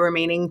rest of the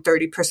remaining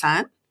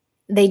 30%?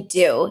 They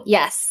do,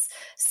 yes.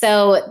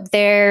 So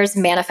there's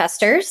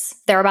manifestors.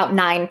 They're about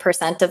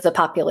 9% of the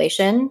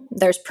population.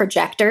 There's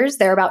projectors.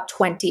 They're about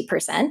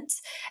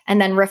 20%. And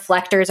then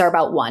reflectors are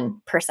about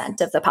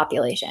 1% of the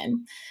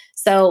population.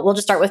 So we'll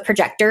just start with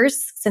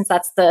projectors, since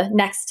that's the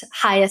next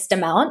highest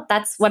amount.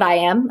 That's what I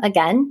am,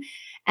 again.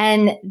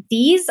 And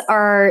these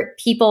are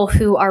people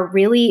who are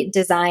really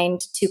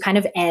designed to kind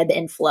of ebb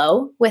and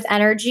flow with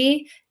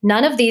energy.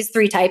 None of these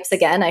 3 types,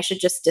 again, I should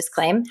just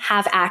disclaim,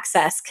 have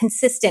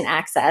consistent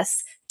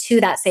access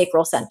to that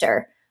sacral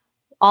center.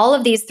 All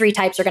of these 3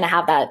 types are going to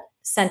have that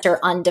center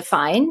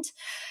undefined.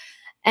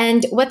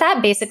 And what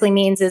that basically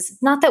means is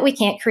not that we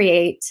can't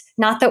create,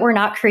 not that we're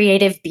not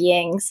creative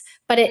beings,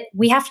 but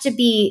we have to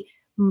be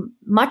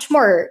much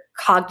more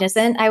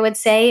cognizant, I would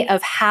say,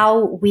 of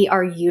how we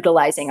are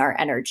utilizing our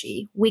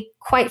energy. We,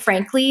 quite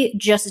frankly,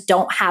 just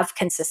don't have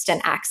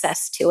consistent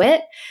access to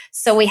it.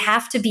 So we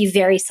have to be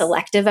very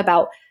selective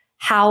about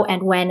how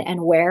and when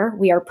and where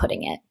we are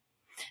putting it.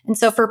 And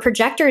so for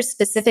projectors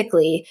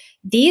specifically,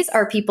 these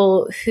are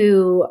people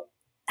who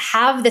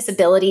have this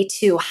ability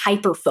to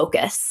hyper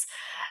focus.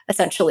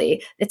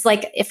 Essentially, it's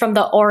like, from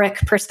the auric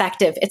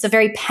perspective, it's a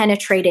very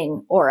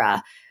penetrating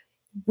aura.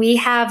 We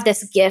have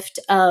this gift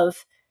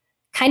of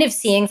kind of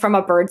seeing from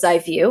a bird's eye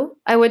view,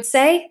 I would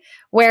say,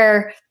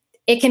 where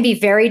it can be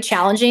very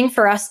challenging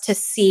for us to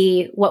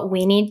see what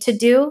we need to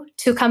do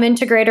to come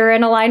into greater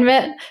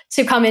alignment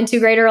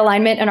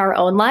in our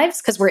own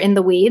lives, because we're in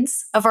the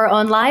weeds of our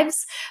own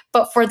lives.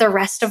 But for the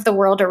rest of the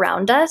world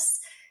around us,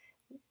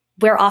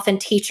 we're often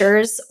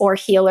teachers or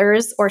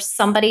healers or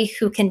somebody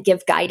who can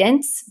give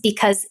guidance,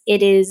 because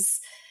it is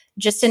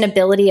just an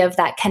ability of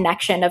that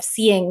connection of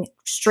seeing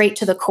straight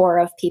to the core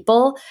of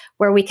people,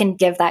 where we can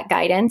give that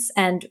guidance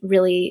and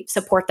really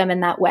support them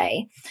in that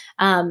way.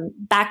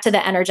 Back to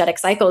the energetic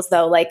cycles,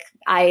 though, like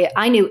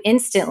I knew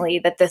instantly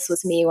that this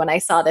was me when I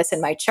saw this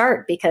in my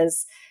chart,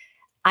 because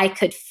I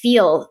could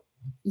feel,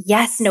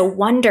 yes, no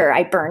wonder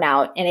I burn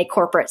out in a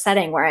corporate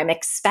setting where I'm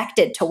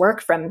expected to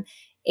work from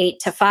 8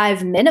 to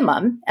 5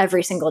 minimum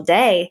every single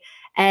day.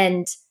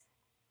 And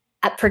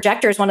at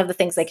projectors, one of the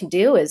things they can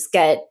do is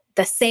get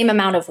the same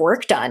amount of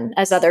work done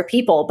as other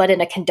people, but in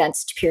a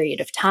condensed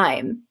period of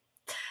time.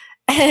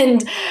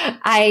 And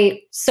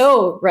I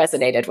so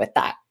resonated with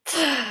that.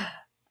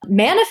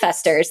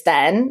 Manifestors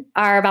then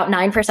are about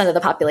 9% of the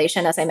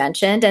population, as I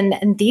mentioned.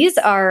 And these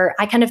are,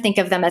 I kind of think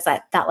of them as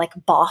that like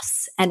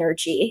boss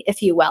energy,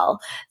 if you will.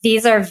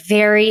 These are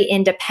very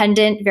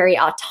independent, very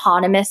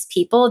autonomous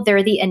people.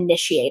 They're the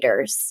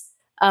initiators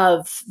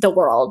of the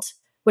world,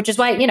 which is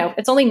why,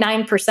 it's only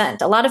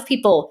 9%. A lot of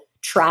people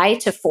try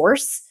to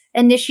force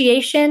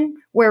initiation,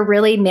 where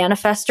really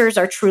manifestors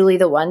are truly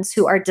the ones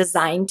who are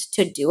designed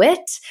to do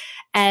it.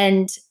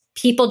 And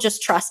people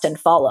just trust and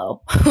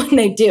follow when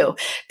they do,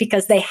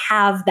 because they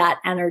have that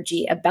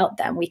energy about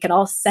them. We can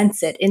all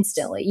sense it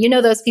instantly.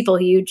 Those people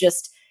who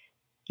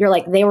you're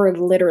like, they were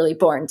literally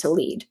born to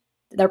lead.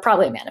 They're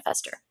probably a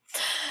manifestor.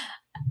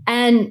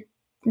 And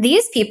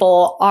these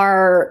people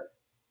are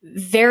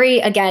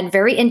very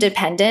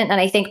independent. And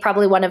I think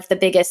probably one of the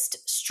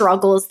biggest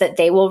struggles that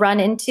they will run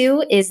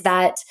into is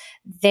that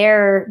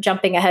they're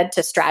jumping ahead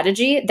to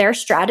strategy. Their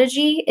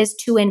strategy is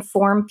to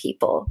inform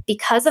people.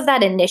 Because of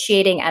that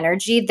initiating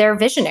energy, they're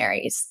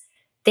visionaries.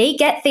 They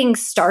get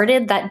things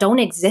started that don't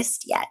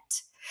exist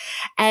yet.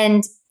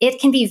 And it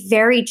can be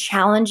very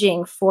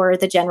challenging for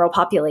the general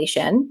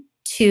population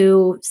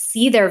to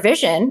see their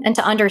vision and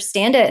to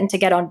understand it and to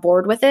get on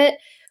board with it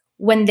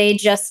when they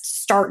just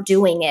start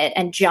doing it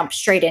and jump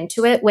straight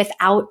into it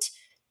without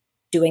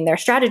doing their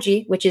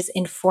strategy, which is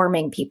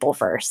informing people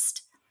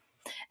first.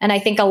 And I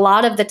think a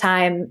lot of the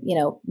time,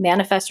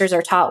 manifestors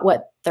are taught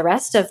what the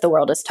rest of the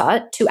world is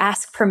taught, to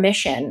ask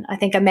permission. I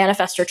think a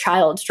manifestor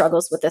child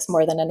struggles with this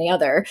more than any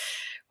other,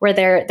 where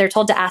they're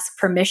told to ask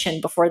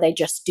permission before they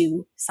just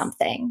do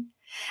something.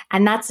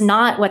 And that's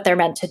not what they're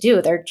meant to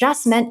do. They're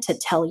just meant to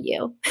tell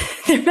you.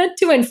 They're meant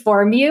to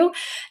inform you,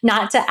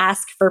 not to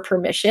ask for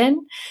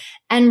permission.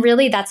 And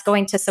really, that's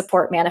going to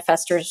support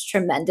manifestors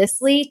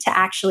tremendously to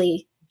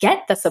actually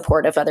get the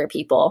support of other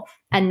people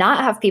and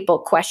not have people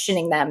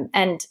questioning them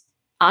and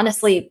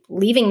honestly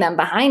leaving them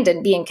behind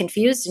and being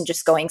confused and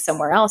just going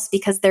somewhere else,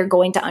 because they're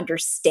going to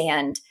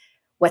understand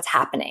what's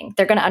happening.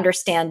 They're going to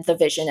understand the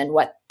vision and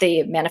what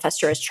the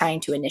manifestor is trying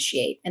to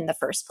initiate in the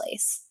first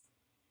place.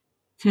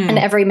 And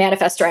every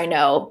manifestor I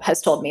know has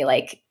told me,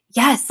 like,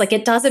 yes, like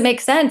it doesn't make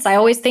sense. I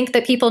always think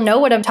that people know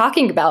what I'm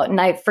talking about. And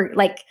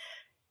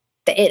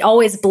it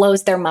always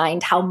blows their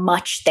mind how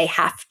much they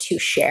have to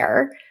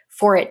share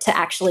for it to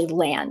actually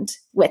land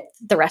with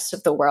the rest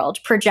of the world.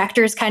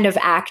 Projectors kind of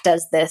act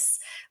as this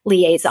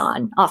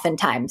liaison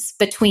oftentimes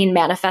between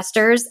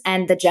manifestors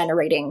and the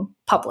generating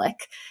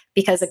public,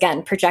 because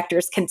again,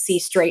 projectors can see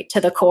straight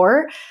to the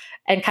core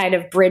and kind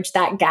of bridge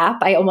that gap.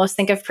 I almost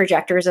think of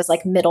projectors as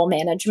like middle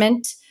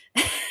management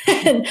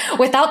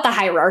without the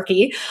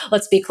hierarchy.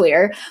 Let's be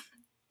clear.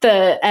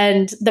 The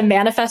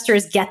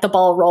manifestors get the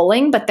ball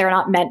rolling, but they're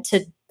not meant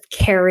to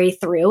carry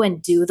through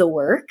and do the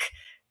work.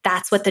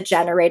 That's what the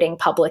generating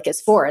public is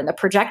for. And the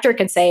projector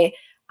can say,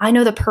 I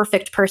know the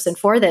perfect person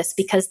for this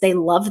because they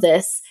love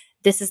this.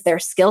 This is their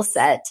skill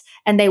set,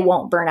 and they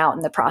won't burn out in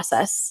the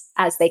process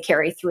as they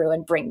carry through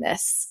and bring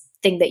this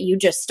thing that you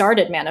just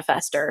started,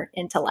 manifestor,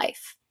 into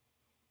life.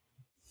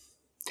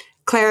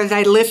 Claire, as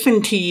I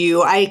listen to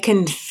you, I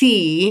can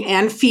see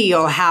and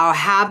feel how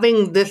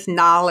having this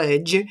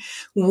knowledge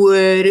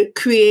would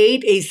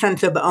create a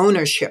sense of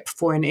ownership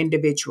for an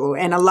individual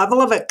and a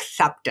level of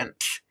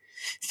acceptance.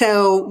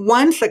 So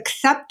once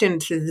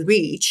acceptance is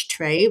reached,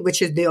 right,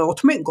 which is the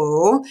ultimate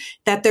goal,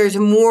 that there's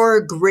more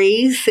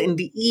grace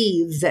and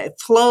ease that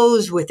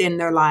flows within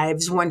their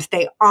lives once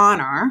they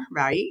honor,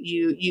 right?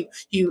 You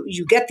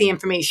get the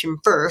information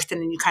first, and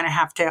then you kind of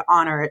have to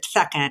honor it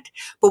second.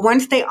 But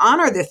once they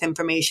honor this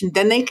information,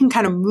 then they can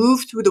kind of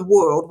move through the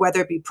world,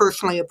 whether it be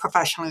personally or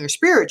professionally or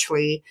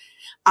spiritually,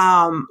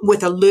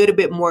 with a little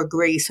bit more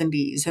grace and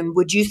ease. And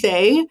would you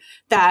say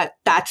that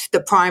that's the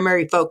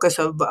primary focus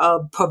of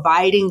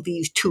providing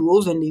these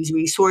tools and these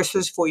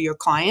resources for your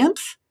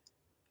clients?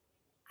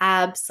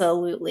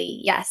 Absolutely.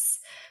 Yes.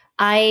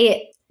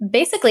 I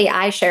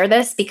share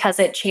this because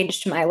it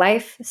changed my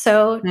life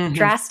so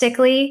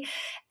drastically.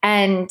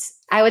 And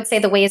I would say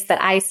the ways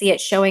that I see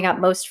it showing up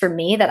most for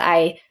me, that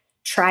I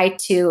try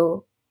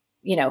to,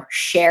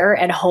 share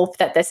and hope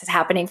that this is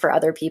happening for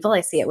other people.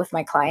 I see it with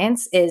my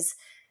clients, is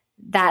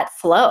that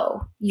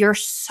flow. You're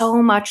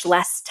so much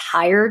less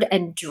tired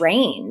and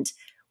drained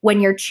when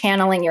you're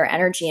channeling your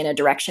energy in a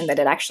direction that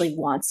it actually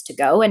wants to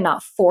go and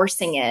not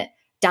forcing it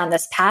down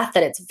this path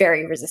that it's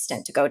very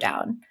resistant to go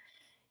down.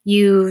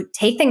 You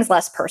take things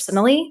less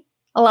personally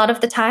a lot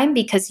of the time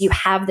because you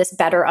have this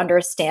better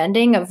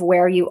understanding of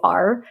where you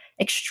are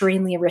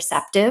extremely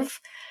receptive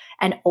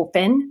and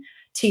open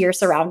to your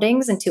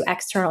surroundings and to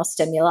external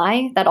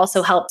stimuli. That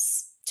also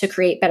helps to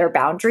create better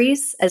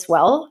boundaries as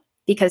well,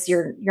 because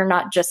you're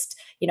not just,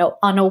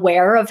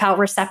 unaware of how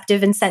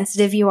receptive and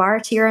sensitive you are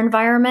to your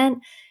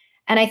environment.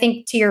 And I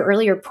think, to your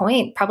earlier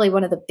point, probably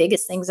one of the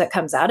biggest things that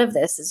comes out of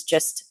this is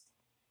just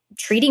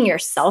treating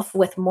yourself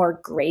with more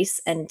grace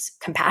and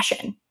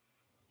compassion,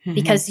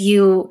 because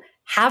you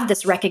have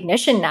this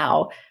recognition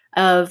now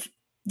of,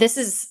 this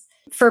is,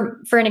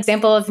 for an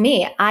example of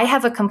me, I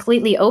have a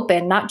completely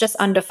open, not just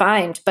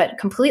undefined, but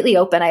completely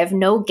open. I have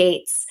no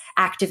gates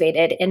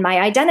activated in my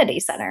identity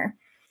center.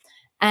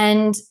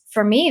 And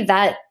for me,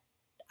 that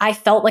I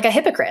felt like a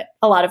hypocrite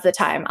a lot of the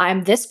time.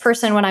 I'm this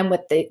person when I'm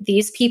with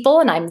these people,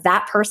 and I'm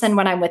that person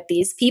when I'm with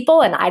these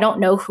people, and I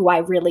don't know who I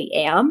really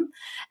am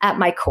at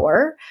my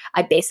core.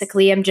 I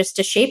basically am just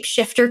a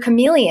shapeshifter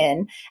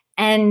chameleon.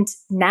 And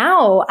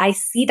now I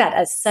see that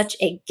as such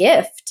a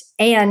gift.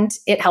 And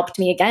it helped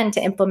me, again,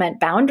 to implement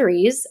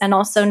boundaries and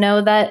also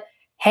know that,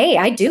 hey,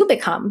 I do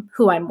become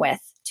who I'm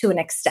with to an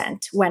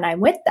extent when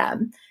I'm with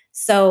them.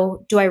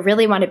 So do I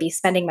really want to be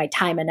spending my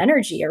time and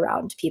energy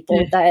around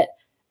people that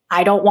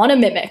I don't want to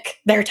mimic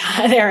their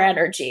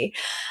energy?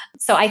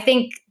 So I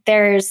think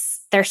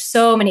there's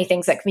so many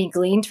things that can be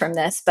gleaned from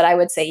this, but I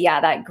would say,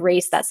 that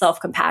grace, that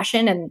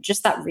self-compassion, and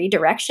just that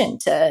redirection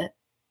to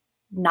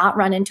not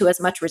run into as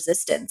much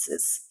resistance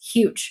is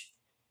huge.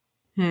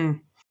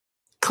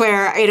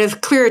 Claire, it is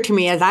clear to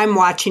me as I'm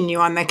watching you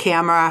on the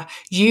camera,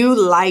 you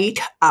light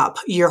up.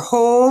 Your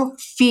whole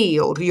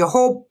field, your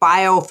whole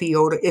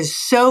biofield is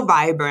so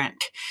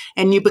vibrant,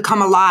 and you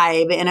become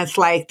alive. And it's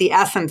like the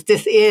essence,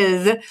 this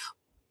is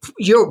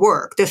your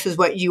work. This is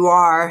what you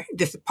are.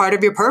 This is part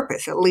of your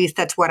purpose. At least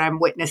that's what I'm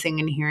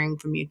witnessing and hearing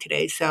from you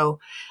today. So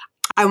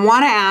I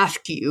want to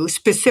ask you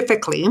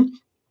specifically,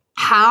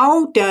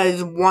 how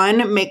does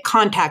one make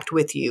contact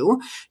with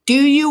you? Do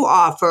you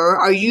offer,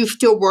 are you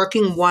still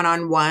working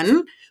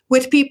one-on-one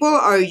with people?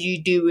 Are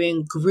you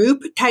doing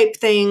group type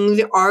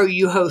things? Are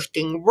you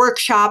hosting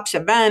workshops,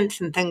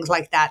 events, and things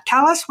like that?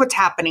 Tell us what's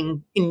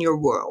happening in your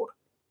world.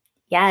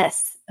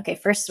 Yes. Okay.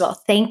 First of all,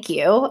 thank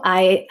you.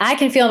 I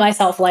can feel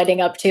myself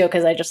lighting up too,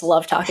 because I just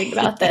love talking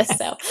about this.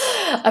 So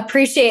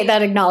appreciate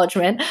that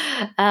acknowledgement.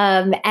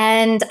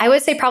 And I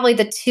would say probably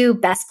the two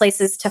best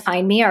places to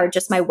find me are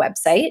just my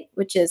website,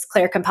 which is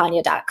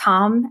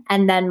clairecampagna.com,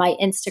 and then my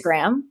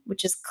Instagram,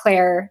 which is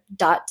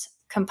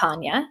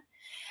claire.campagna.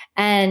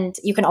 And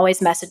you can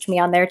always message me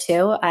on there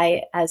too.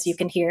 I, as you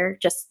can hear,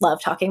 just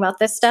love talking about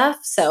this stuff.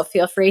 So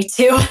feel free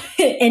to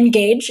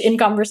engage in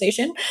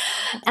conversation.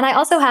 And I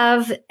also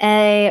have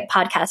a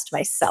podcast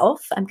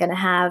myself. I'm going to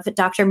have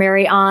Dr.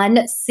 Mary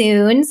on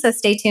soon. So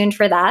stay tuned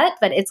for that.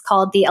 But it's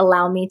called the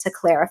Allow Me to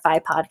Clarify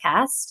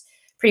podcast,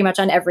 pretty much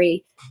on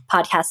every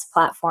podcast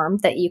platform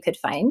that you could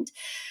find.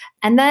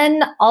 And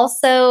then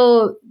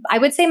also, I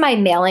would say my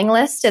mailing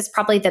list is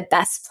probably the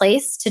best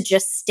place to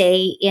just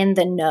stay in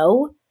the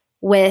know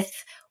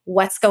with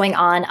what's going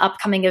on,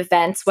 upcoming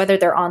events, whether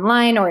they're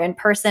online or in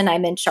person.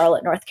 I'm in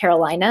Charlotte, North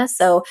Carolina.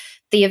 So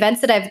the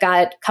events that I've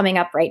got coming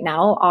up right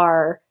now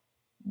are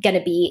going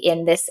to be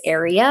in this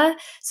area.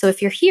 So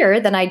if you're here,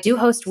 then I do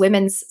host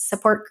women's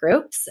support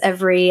groups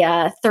every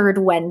third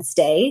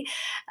Wednesday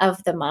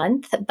of the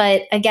month.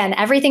 But again,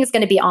 everything's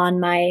going to be on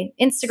my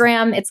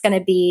Instagram. It's going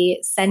to be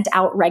sent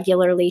out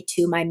regularly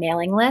to my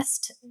mailing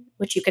list,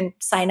 which you can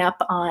sign up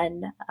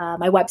on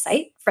my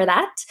website for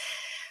that.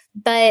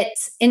 But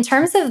in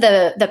terms of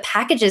the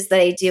packages that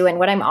I do and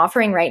what I'm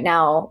offering right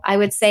now, I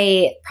would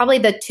say probably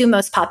the two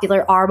most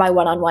popular are my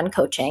one-on-one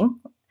coaching.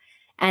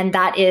 And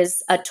that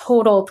is a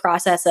total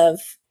process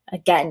of,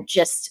 again,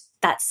 just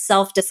that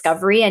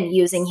self-discovery and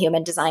using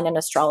human design and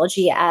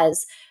astrology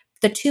as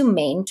the two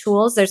main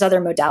tools. There's other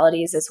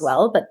modalities as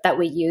well, but that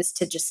we use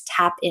to just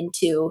tap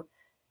into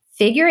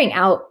figuring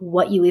out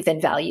what you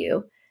even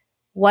value,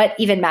 what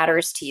even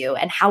matters to you,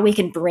 and how we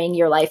can bring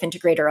your life into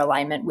greater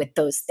alignment with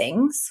those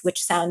things,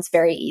 which sounds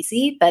very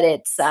easy, but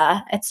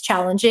it's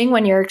challenging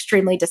when you're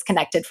extremely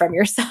disconnected from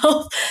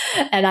yourself.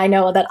 And I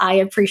know that I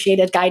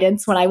appreciated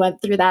guidance when I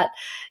went through that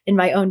in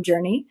my own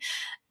journey.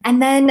 And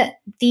then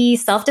the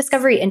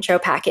self-discovery intro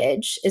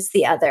package is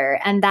the other,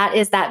 and that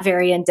is that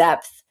very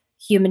in-depth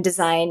human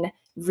design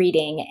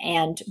reading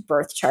and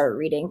birth chart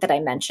reading that I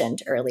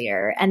mentioned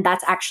earlier. And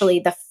that's actually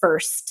the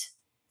first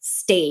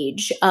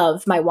stage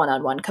of my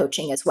one-on-one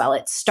coaching as well.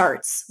 It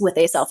starts with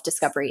a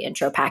self-discovery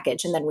intro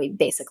package, and then we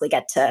basically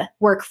get to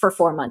work for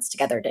 4 months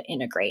together to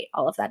integrate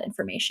all of that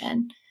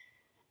information.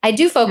 I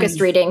do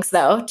focused readings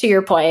though, to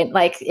your point.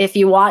 Like if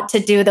you want to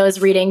do those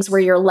readings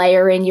where you're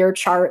layering your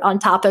chart on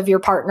top of your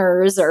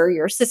partners or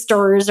your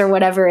sisters or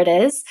whatever it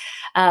is,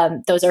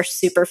 those are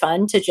super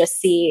fun to just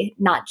see,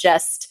 not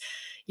just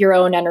your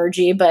own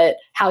energy, but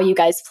how you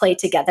guys play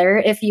together,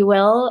 if you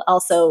will.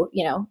 Also,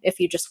 if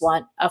you just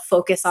want a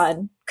focus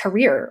on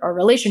career or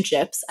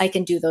relationships, I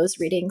can do those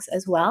readings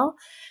as well.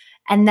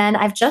 And then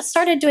I've just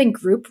started doing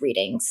group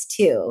readings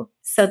too.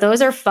 So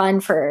those are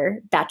fun for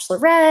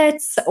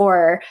bachelorettes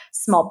or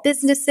small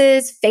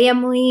businesses,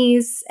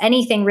 families,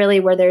 anything really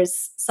where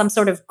there's some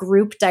sort of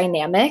group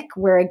dynamic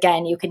where,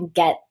 again, you can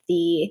get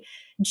the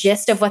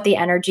gist of what the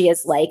energy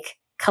is like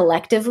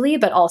collectively,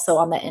 but also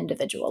on the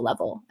individual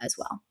level as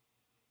well.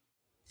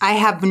 I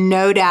have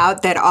no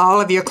doubt that all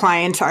of your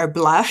clients are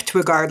blessed,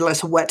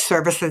 regardless of what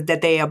services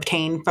that they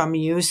obtain from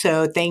you.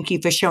 So thank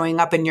you for showing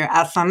up in your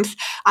essence.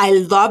 I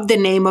love the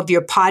name of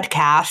your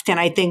podcast.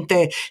 And I think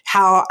that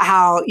how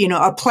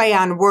a play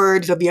on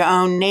words of your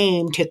own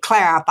name to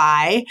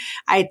clarify,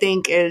 I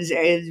think is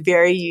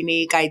very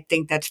unique. I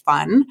think that's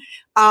fun.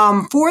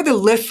 For the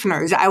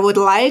listeners, I would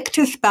like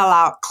to spell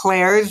out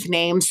Claire's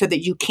name so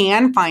that you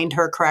can find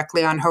her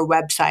correctly on her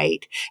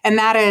website. And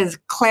that is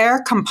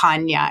Claire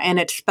Campagna, and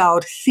it's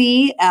spelled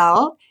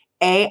CLAIRECampagna.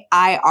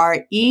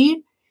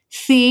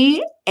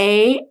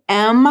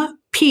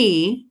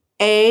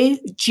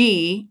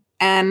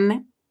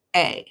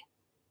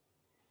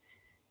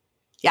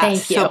 Yes.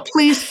 Thank you. So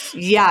please,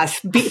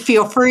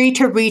 feel free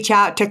to reach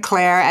out to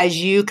Claire.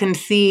 As you can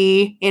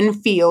see and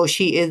feel,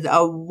 she is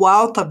a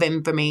wealth of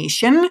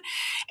information.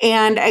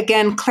 And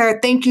again, Claire,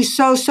 thank you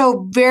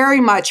so very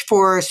much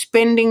for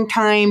spending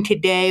time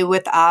today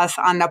with us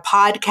on the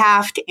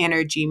podcast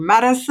Energy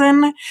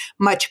Medicine.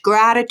 Much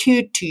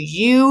gratitude to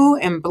you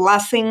and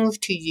blessings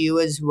to you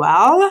as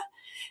well.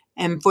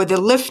 And for the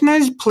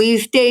listeners,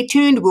 please stay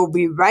tuned. We'll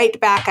be right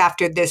back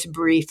after this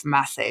brief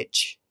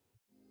message.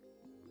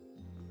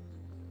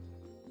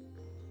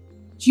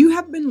 You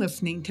have been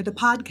listening to the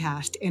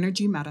podcast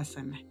Energy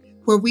Medicine,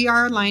 where we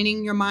are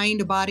aligning your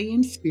mind, body,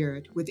 and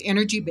spirit with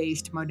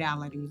energy-based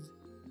modalities.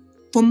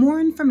 For more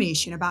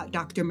information about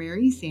Dr.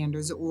 Mary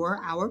Sanders or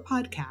our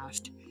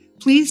podcast,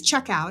 please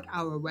check out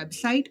our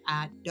website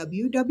at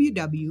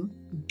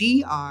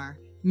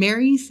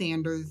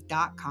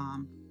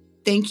www.drmarysanders.com.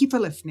 Thank you for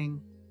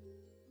listening.